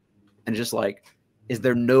buzzer. And just like, is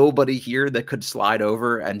there nobody here that could slide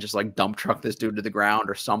over and just like dump truck this dude to the ground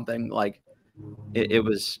or something? Like, it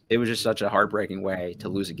was just such a heartbreaking way to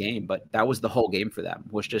lose a game. But that was the whole game for them,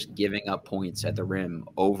 was just giving up points at the rim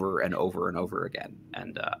over and over and over again.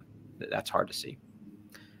 And that's hard to see.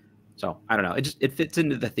 So I don't know. It fits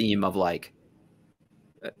into the theme of like,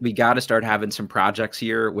 we got to start having some projects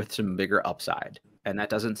here with some bigger upside. And that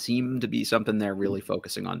doesn't seem to be something they're really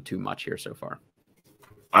focusing on too much here so far.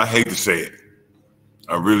 I hate to say it.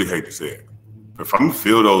 I really hate to say it. But if I'm going to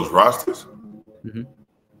fill those rosters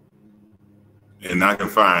and I can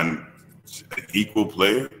find an equal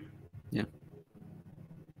player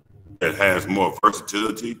that has more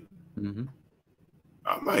versatility,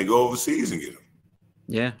 I might go overseas and get him.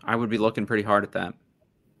 Yeah, I would be looking pretty hard at that.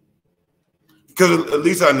 Because at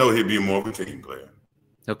least I know he'd be more of a team player.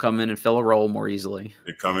 He'll come in and fill a role more easily.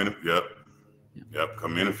 He'll come in,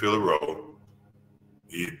 come in and fill a role.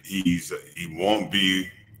 he won't be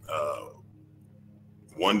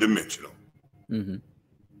one-dimensional. Mm-hmm.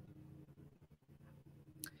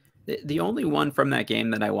 The only one from that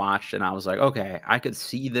game that I watched and I was like, okay, I could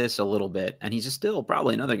see this a little bit, and he's still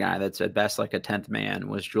probably another guy that's at best like a 10th man,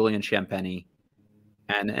 was Julian Champagny.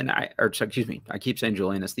 Excuse me, I keep saying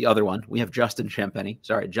Julian. It's the other one. We have Justin Champagny.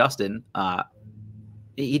 Sorry, Justin.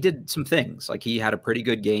 He did some things. Like, he had a pretty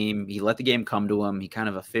good game. He let the game come to him. He kind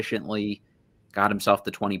of efficiently got himself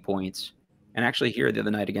to 20 points. And actually here the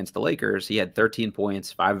other night against the Lakers, he had 13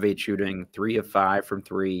 points, 5 of 8 shooting, 3 of 5 from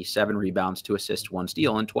 3, 7 rebounds, 2 assists, 1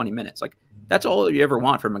 steal in 20 minutes. Like, that's all you ever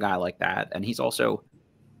want from a guy like that. And he's also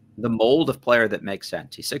the mold of player that makes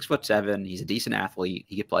sense. He's 6'7". He's a decent athlete.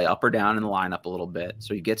 He could play up or down in the lineup a little bit.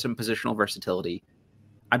 So you get some positional versatility.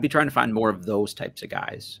 I'd be trying to find more of those types of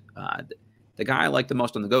guys. The guy I like the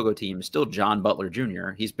most on the Go-Go team is still John Butler Jr.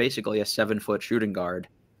 He's basically a 7-foot shooting guard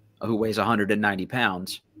who weighs 190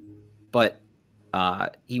 pounds. But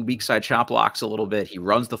he weak side shot blocks a little bit. He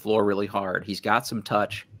runs the floor really hard. He's got some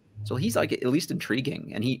touch. So he's like at least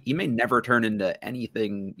intriguing. And he may never turn into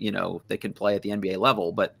anything, that can play at the NBA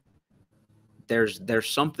level, but there's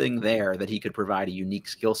something there that he could provide a unique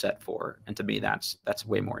skill set for. And to me, that's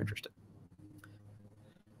way more interesting.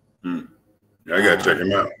 I gotta check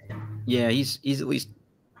him out. Yeah, he's at least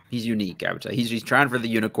he's unique, I would say. He's trying for the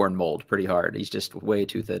unicorn mold pretty hard. He's just way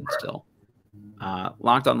too thin still.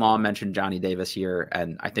 Locked on Law mentioned Johnny Davis here,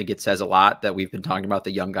 and I think it says a lot that we've been talking about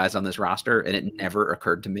the young guys on this roster, and it never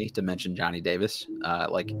occurred to me to mention Johnny Davis.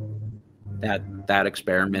 Like that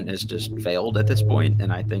experiment has just failed at this point,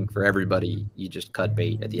 and I think for everybody, you just cut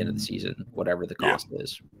bait at the end of the season, whatever the cost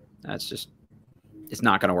is. That's just it's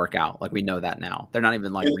not going to work out. Like, we know that now. They're not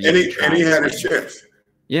even like and he had his chance.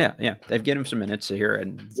 Yeah. They've given him some minutes here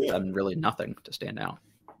and done really nothing to stand out.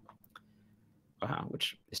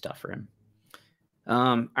 Which is tough for him.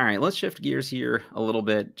 All right, let's shift gears here a little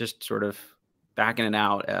bit, just sort of backing it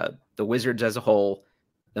out. The Wizards as a whole,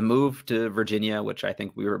 the move to Virginia, which I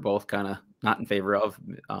think we were both kind of not in favor of.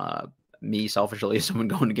 Me, selfishly, as someone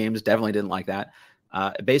going to games, definitely didn't like that.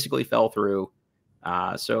 It basically fell through.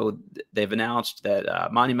 So they've announced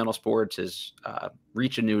that Monumental Sports has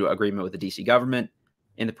reached a new agreement with the DC government.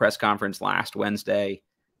 In the press conference last Wednesday,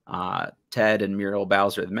 Ted and Muriel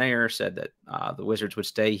Bowser, the mayor, said that the Wizards would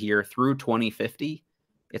stay here through 2050.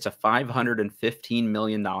 It's a $515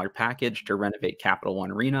 million package to renovate Capital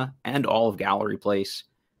One Arena and all of Gallery Place,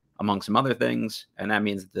 among some other things. And that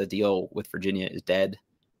means the deal with Virginia is dead.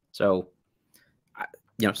 So,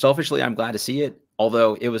 selfishly, I'm glad to see it.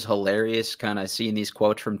 Although it was hilarious kind of seeing these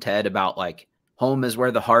quotes from Ted about like, home is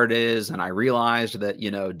where the heart is. And I realized that,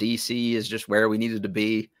 DC is just where we needed to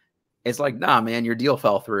be. It's like, nah, man, your deal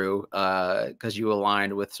fell through because you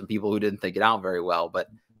aligned with some people who didn't think it out very well. But,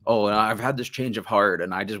 and I've had this change of heart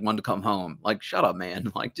and I just wanted to come home. Like, shut up,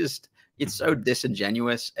 man. Like, just, it's so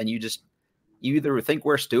disingenuous. And you either think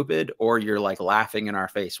we're stupid or you're like laughing in our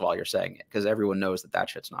face while you're saying it, because everyone knows that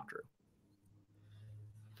shit's not true.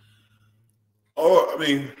 Oh, I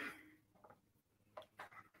mean,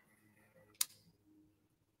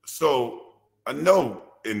 so I know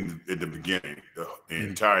in the beginning, the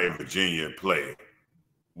entire Virginia play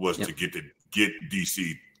was to get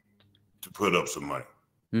DC to put up some money,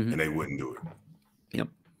 and they wouldn't do it. Yep,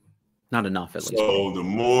 not enough at least. So the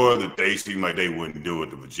more that they seemed like they wouldn't do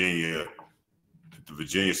it, the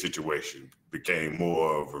Virginia situation became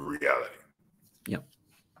more of a reality. Yep,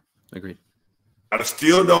 agreed. I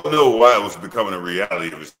still don't know why it was becoming a reality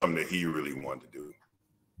if it's something that he really wanted to do.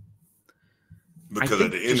 Because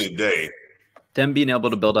at the end of the day, them being able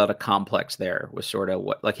to build out a complex there was sort of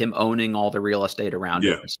what, like him owning all the real estate around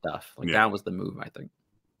it and stuff. Like that was the move, I think.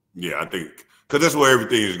 Yeah, I think because that's where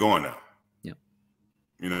everything is going now. Yeah.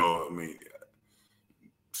 I mean,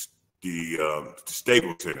 the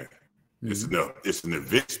Staples Center, it's an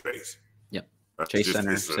event space. Yep. Chase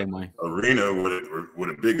Center, same way. Arena with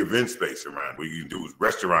a big event space around where you can do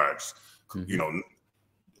restaurants,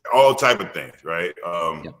 all type of things, right?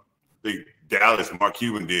 The Dallas, Mark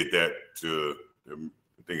Cuban did that to, I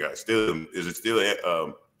think is it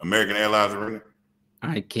still American Airlines Arena?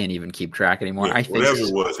 I can't even keep track anymore. Yeah, whatever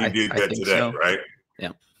it was, he did that to that, right?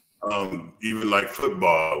 Yeah. Even like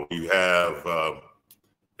football, you have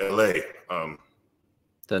LA.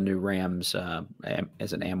 The new Rams,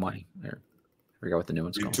 is it Amway? I forgot what the new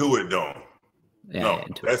one's called. Intuit Dome. Yeah, no,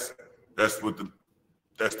 Intuit. that's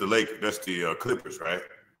the Clippers, right?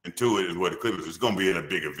 Intuit is where the Clippers is going to be in a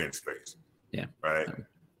big event space. Yeah. Right.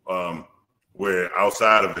 Where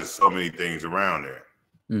outside of it, so many things around there.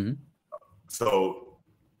 Mm-hmm. So,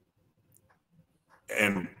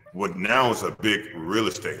 and what now is a big real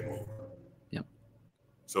estate move. Yep.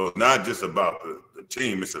 So it's not just about the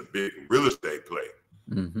team; it's a big real estate play,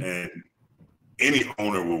 and any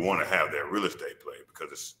owner will want to have that real estate play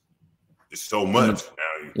because it's so much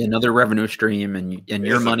now. Another revenue stream, and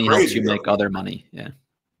your money helps you make other money. Yeah.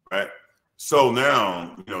 Right. So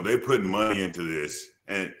now, they're putting money into this,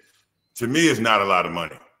 and to me, it's not a lot of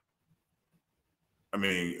money. I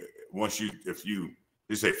mean, if you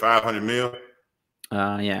say 500 mil.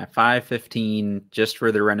 Yeah, 515 just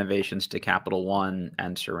for the renovations to Capital One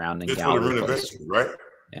and surrounding. Just for the renovations, right?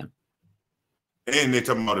 Yeah. And they're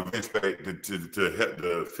talking about event space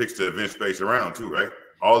to fix the event space around too, right?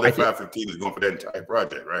 All that 515 is going for that entire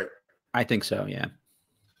project, right? I think so, yeah.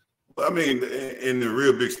 Well, I mean, in the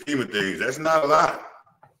real big scheme of things, that's not a lot.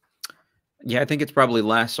 Yeah, I think it's probably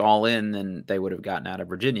less all in than they would have gotten out of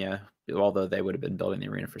Virginia, although they would have been building the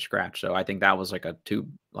arena from scratch. So I think that was like a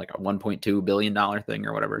 $1.2 billion thing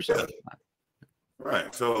or whatever. So. Yeah.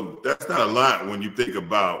 Right. So that's not a lot when you think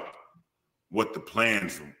about what the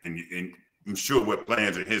plans, and I'm sure what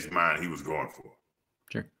plans in his mind he was going for.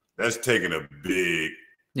 Sure. That's taking a big.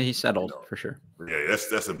 Yeah, he settled for sure. Yeah,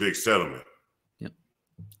 that's a big settlement. Yep.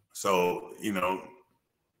 So, did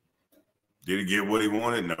he get what he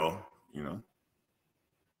wanted? No.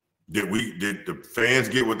 Did the fans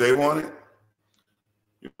get what they wanted?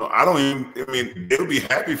 They'll be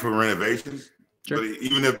happy for renovations, sure. But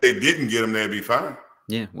even if they didn't get them, they'd be fine.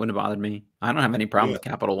 Yeah, wouldn't have bothered me. I don't have any problem with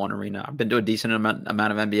Capital One Arena. I've been to a decent amount of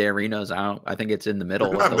NBA arenas. I think it's in the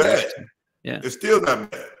middle. It's not bad. Yeah, it's still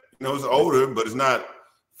not bad. It's older, but it's not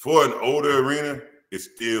for an older arena. It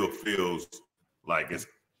still feels like it's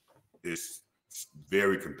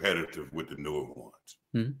very competitive with the newer ones.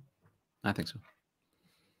 Mm-hmm. I think so.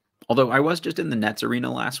 Although I was just in the Nets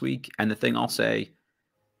arena last week, and the thing I'll say,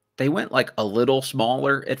 they went like a little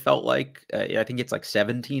smaller. It felt like I think it's like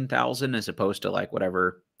 17,000 as opposed to like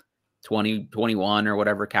whatever 21 or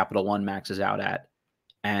whatever Capital One maxes out at.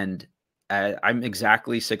 And I'm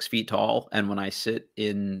exactly 6 feet tall, and when I sit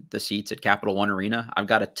in the seats at Capital One Arena, I've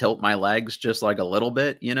got to tilt my legs just like a little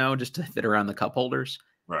bit, just to fit around the cup holders.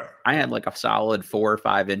 Right. I had like a solid 4 or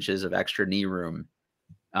 5 inches of extra knee room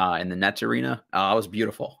in the Nets arena. It was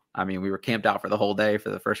beautiful. I mean, we were camped out for the whole day for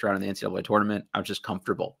the first round of the NCAA tournament. I was just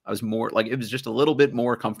comfortable. I was more like, it was just a little bit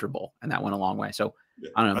more comfortable, and that went a long way. So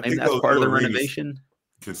I don't know, maybe that's part of the renovation.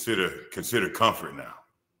 Consider comfort now.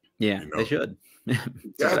 Yeah, they should. You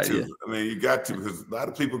got to. I mean, you got to, because a lot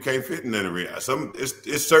of people can't fit in that arena.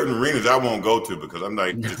 It's certain arenas I won't go to because I'm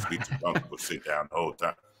not just be too comfortable to sit down the whole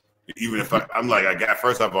time. Even if I'm like,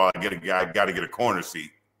 first of all, I got to get a corner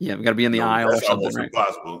seat. Yeah, we got to be in the aisle or something. That's almost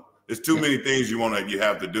impossible. There's too many things you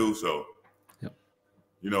have to do. So,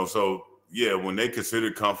 when they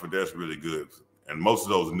consider comfort, that's really good. And most of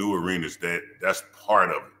those new arenas, that's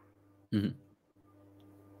part of it.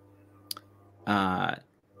 Mm-hmm.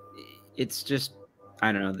 It's just,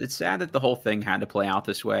 I don't know. It's sad that the whole thing had to play out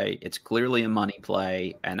this way. It's clearly a money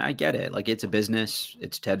play, and I get it. Like, it's a business.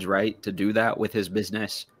 It's Ted's right to do that with his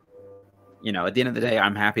business. At the end of the day,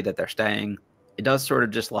 I'm happy that they're staying. It does sort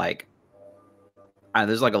of just like,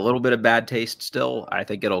 there's like a little bit of bad taste still. I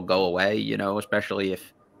think it'll go away, especially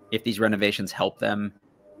if these renovations help them.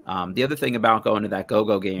 The other thing about going to that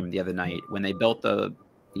go-go game the other night, when they built the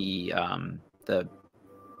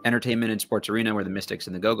entertainment and sports arena where the Mystics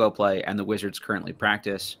and the Go-Go play and the Wizards currently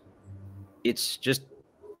practice, it's just,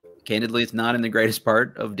 candidly, it's not in the greatest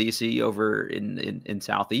part of DC over in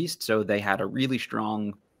Southeast. So they had a really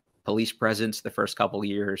strong police presence the first couple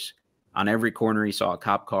years. On every corner, you saw a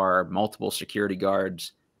cop car, multiple security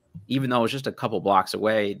guards. Even though it was just a couple blocks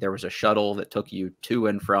away, there was a shuttle that took you to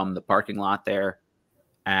and from the parking lot there.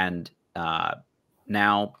 And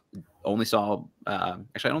now only saw,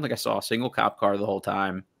 actually, I don't think I saw a single cop car the whole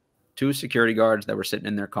time. 2 security guards that were sitting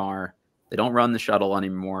in their car. They don't run the shuttle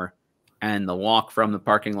anymore. And the walk from the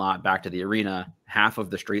parking lot back to the arena, half of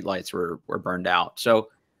the streetlights were burned out. So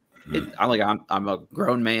I'm a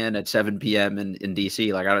grown man at 7 p.m. in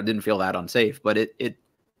DC. Like, I didn't feel that unsafe, but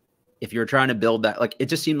if you're trying to build that, like, it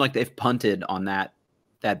just seemed like they've punted on that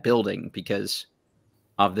building because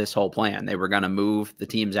of this whole plan. They were going to move the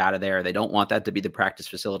teams out of there. They don't want that to be the practice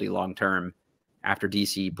facility long-term after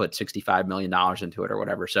DC put $65 million into it or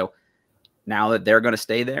whatever. So now that they're going to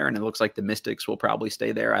stay there, and it looks like the Mystics will probably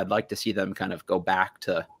stay there, I'd like to see them kind of go back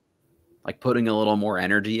to like putting a little more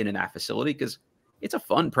energy into that facility, because it's a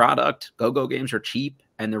fun product. Go-go games are cheap,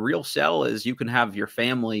 and the real sell is you can have your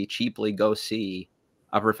family cheaply go see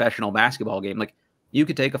a professional basketball game. Like, you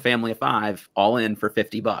could take a family of 5 all in for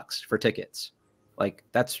 $50 for tickets. Like,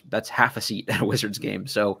 that's half a seat at a Wizards game.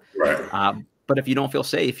 So, right. But if you don't feel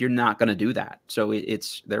safe, you're not going to do that. So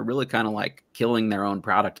they're really kind of like killing their own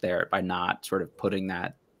product there by not sort of putting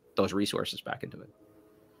that those resources back into it.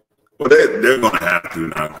 Well, they're going to have to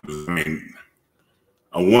now. I mean,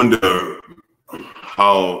 I wonder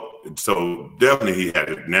how. So definitely, he had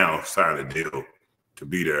to now sign a deal to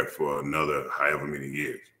be there for another however many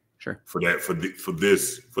years. Sure. For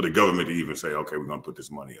the government to even say, okay, we're going to put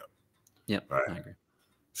this money up. Yep. Right. I agree.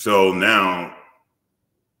 So now,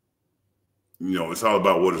 it's all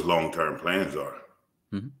about what his long-term plans are.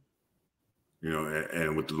 Mm-hmm.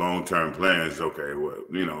 And with the long-term plans, okay, well,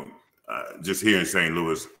 just here in St.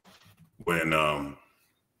 Louis, when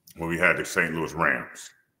we had the St. Louis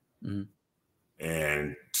Rams, mm-hmm.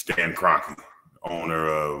 and Stan Kroenke, owner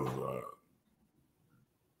of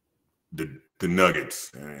the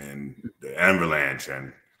Nuggets and the Avalanche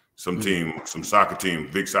and some team, some soccer team,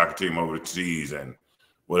 big soccer team overseas, and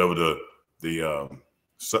whatever the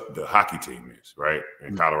hockey team is, right,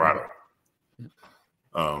 in Colorado.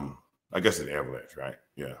 I guess it's Avalanche, right?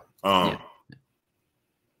 Yeah.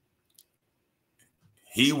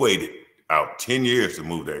 He waited out 10 years to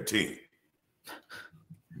move that team.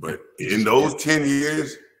 But in those 10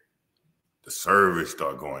 years, the service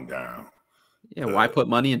started going down. Yeah, why put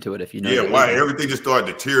money into it if you know? Yeah, why everything just started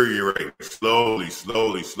deteriorating slowly.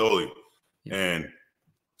 Yeah. And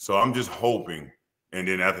so I'm just hoping. And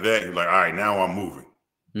then after that, he's like, all right, now I'm moving.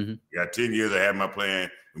 Mm-hmm. Got 10 years. I had my plan.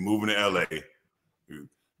 We're moving to LA.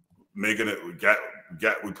 Making it,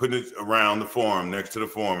 we're putting it around the farm, next to the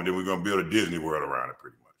farm, and then we're gonna build a Disney World around it,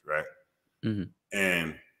 pretty much, right? Mm-hmm.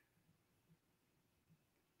 And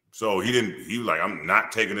so he was like, I'm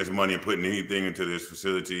not taking this money and putting anything into this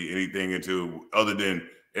facility, anything into other than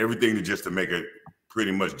everything just to make it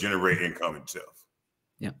pretty much generate income itself.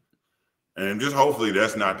 Yeah. And just hopefully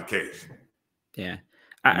that's not the case. Yeah.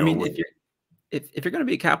 I mean, if you're going to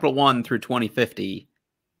be Capital One through 2050,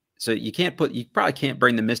 so you probably can't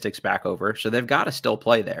bring the Mystics back over. So they've got to still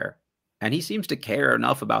play there. And he seems to care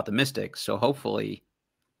enough about the Mystics. So hopefully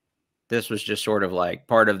this was just sort of like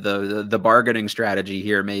part of the bargaining strategy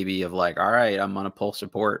here, maybe, of like, all right, I'm going to pull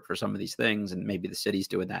support for some of these things. And maybe the city's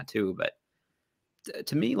doing that too. But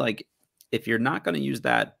to me, like, if you're not going to use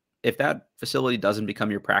that, if that facility doesn't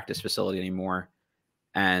become your practice facility anymore,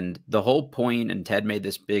 and the whole point, and Ted made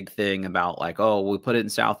this big thing about like, oh, we put it in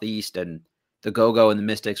Southeast and the Go-Go and the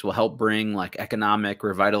Mystics will help bring like economic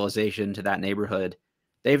revitalization to that neighborhood.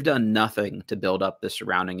 They've done nothing to build up the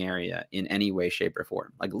surrounding area in any way, shape, or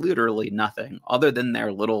form. Like literally nothing other than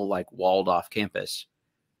their little like walled off campus.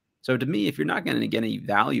 So to me, if you're not going to get any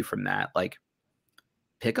value from that, like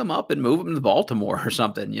pick them up and move them to Baltimore or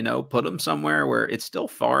something, put them somewhere where it's still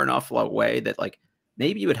far enough away that like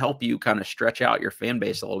maybe it would help you kind of stretch out your fan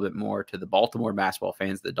base a little bit more to the Baltimore basketball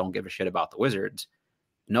fans that don't give a shit about the Wizards.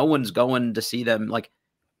 No one's going to see them. Like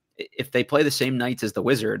if they play the same nights as the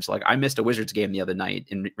Wizards, like I missed a Wizards game the other night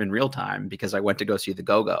in real time because I went to go see the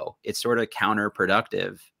Go-Go. It's sort of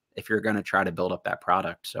counterproductive if you're going to try to build up that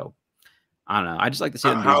product. So I don't know. I just like to see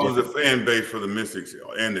them. How was the fan base for the Mystics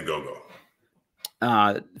and the Go-Go?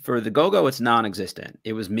 For the Go-Go, it's non-existent.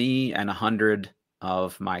 It was me and 100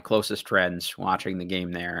 of my closest friends watching the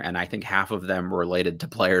game there. And I think half of them were related to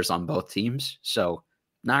players on both teams. So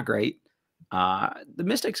not great. The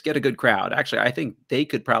Mystics get a good crowd. Actually, I think they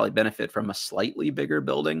could probably benefit from a slightly bigger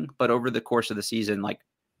building, but over the course of the season, like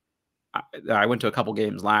I went to a couple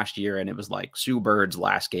games last year and it was like Sue Bird's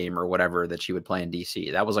last game or whatever that she would play in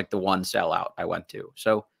DC. That was like the one sellout I went to.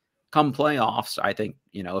 So come playoffs, I think,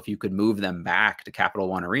 if you could move them back to Capital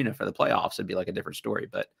One Arena for the playoffs, it'd be like a different story,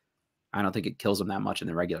 but I don't think it kills them that much in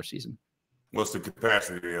the regular season. What's the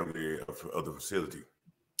capacity of the facility?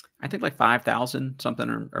 I think like 5,000,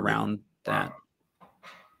 something around that.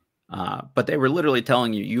 But they were literally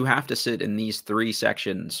telling you have to sit in these 3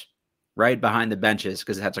 sections right behind the benches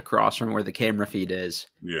because that's across from where the camera feed is.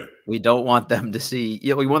 Yeah. We don't want them to see,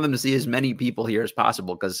 we want them to see as many people here as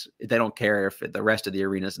possible because they don't care if the rest of the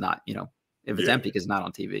arena is not, if it's empty because it's not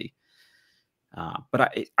on TV.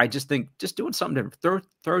 But I just think just doing something different,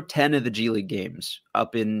 throw 10 of the G League games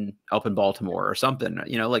up in Baltimore or something,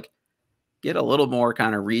 like get a little more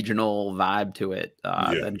kind of regional vibe to it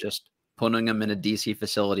than just putting them in a DC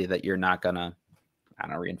facility that you're not going to,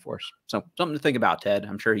 reinforce. So something to think about, Ted.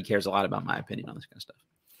 I'm sure he cares a lot about my opinion on this kind of stuff.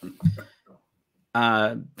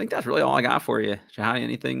 I think that's really all I got for you. Jahadi,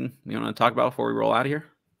 anything you want to talk about before we roll out of here?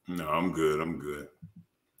 No, I'm good.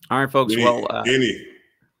 All right, folks. Deni.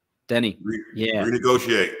 Yeah.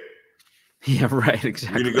 Renegotiate. Yeah, right.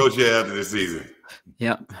 Exactly. Renegotiate after this season.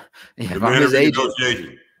 Yep. Yeah, if I'm his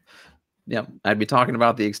agent. Yep. I'd be talking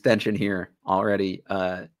about the extension here already.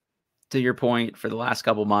 To your point, for the last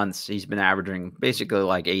couple months, he's been averaging basically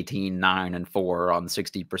like 18, 9, and 4 on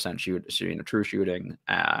 60% true shooting,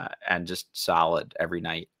 and just solid every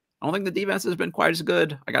night. I don't think the defense has been quite as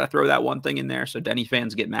good. I got to throw that one thing in there. So Deni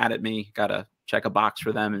fans get mad at me. Got to check a box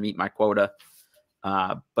for them and meet my quota.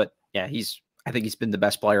 But yeah, I think he's been the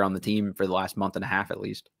best player on the team for the last month and a half, at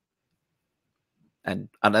least. And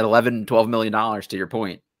at $11, $12 million, to your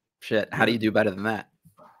point, shit, how do you do better than that?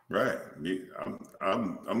 Right.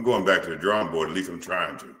 I'm going back to the drawing board. At least I'm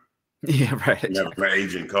trying to. Yeah, right. Exactly. Have my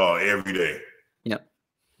agent call every day. Yep.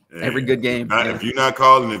 And every good game. If you're not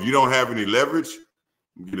calling, if you don't have any leverage,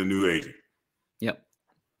 get a new agent. Yep.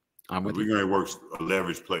 We're going to work a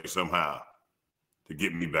leverage play somehow to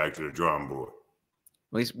get me back to the drawing board.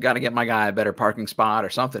 At least got to get my guy a better parking spot or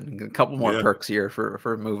something. A couple more perks here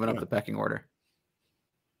for moving up the pecking order.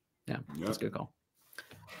 Yeah, that's a good call.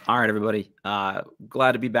 All right, everybody.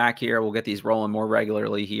 Glad to be back here. We'll get these rolling more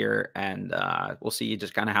regularly here, and we'll see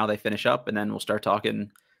just kind of how they finish up, and then we'll start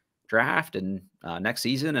talking draft and next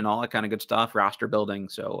season and all that kind of good stuff, roster building.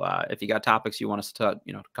 So if you got topics you want us to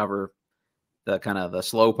cover the kind of the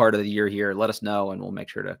slow part of the year here, let us know, and we'll make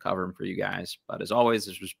sure to cover them for you guys. But as always,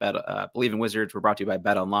 this was Believe in Wizards. We're brought to you by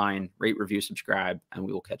Bet Online. Rate, review, subscribe, and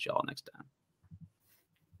we will catch you all next time.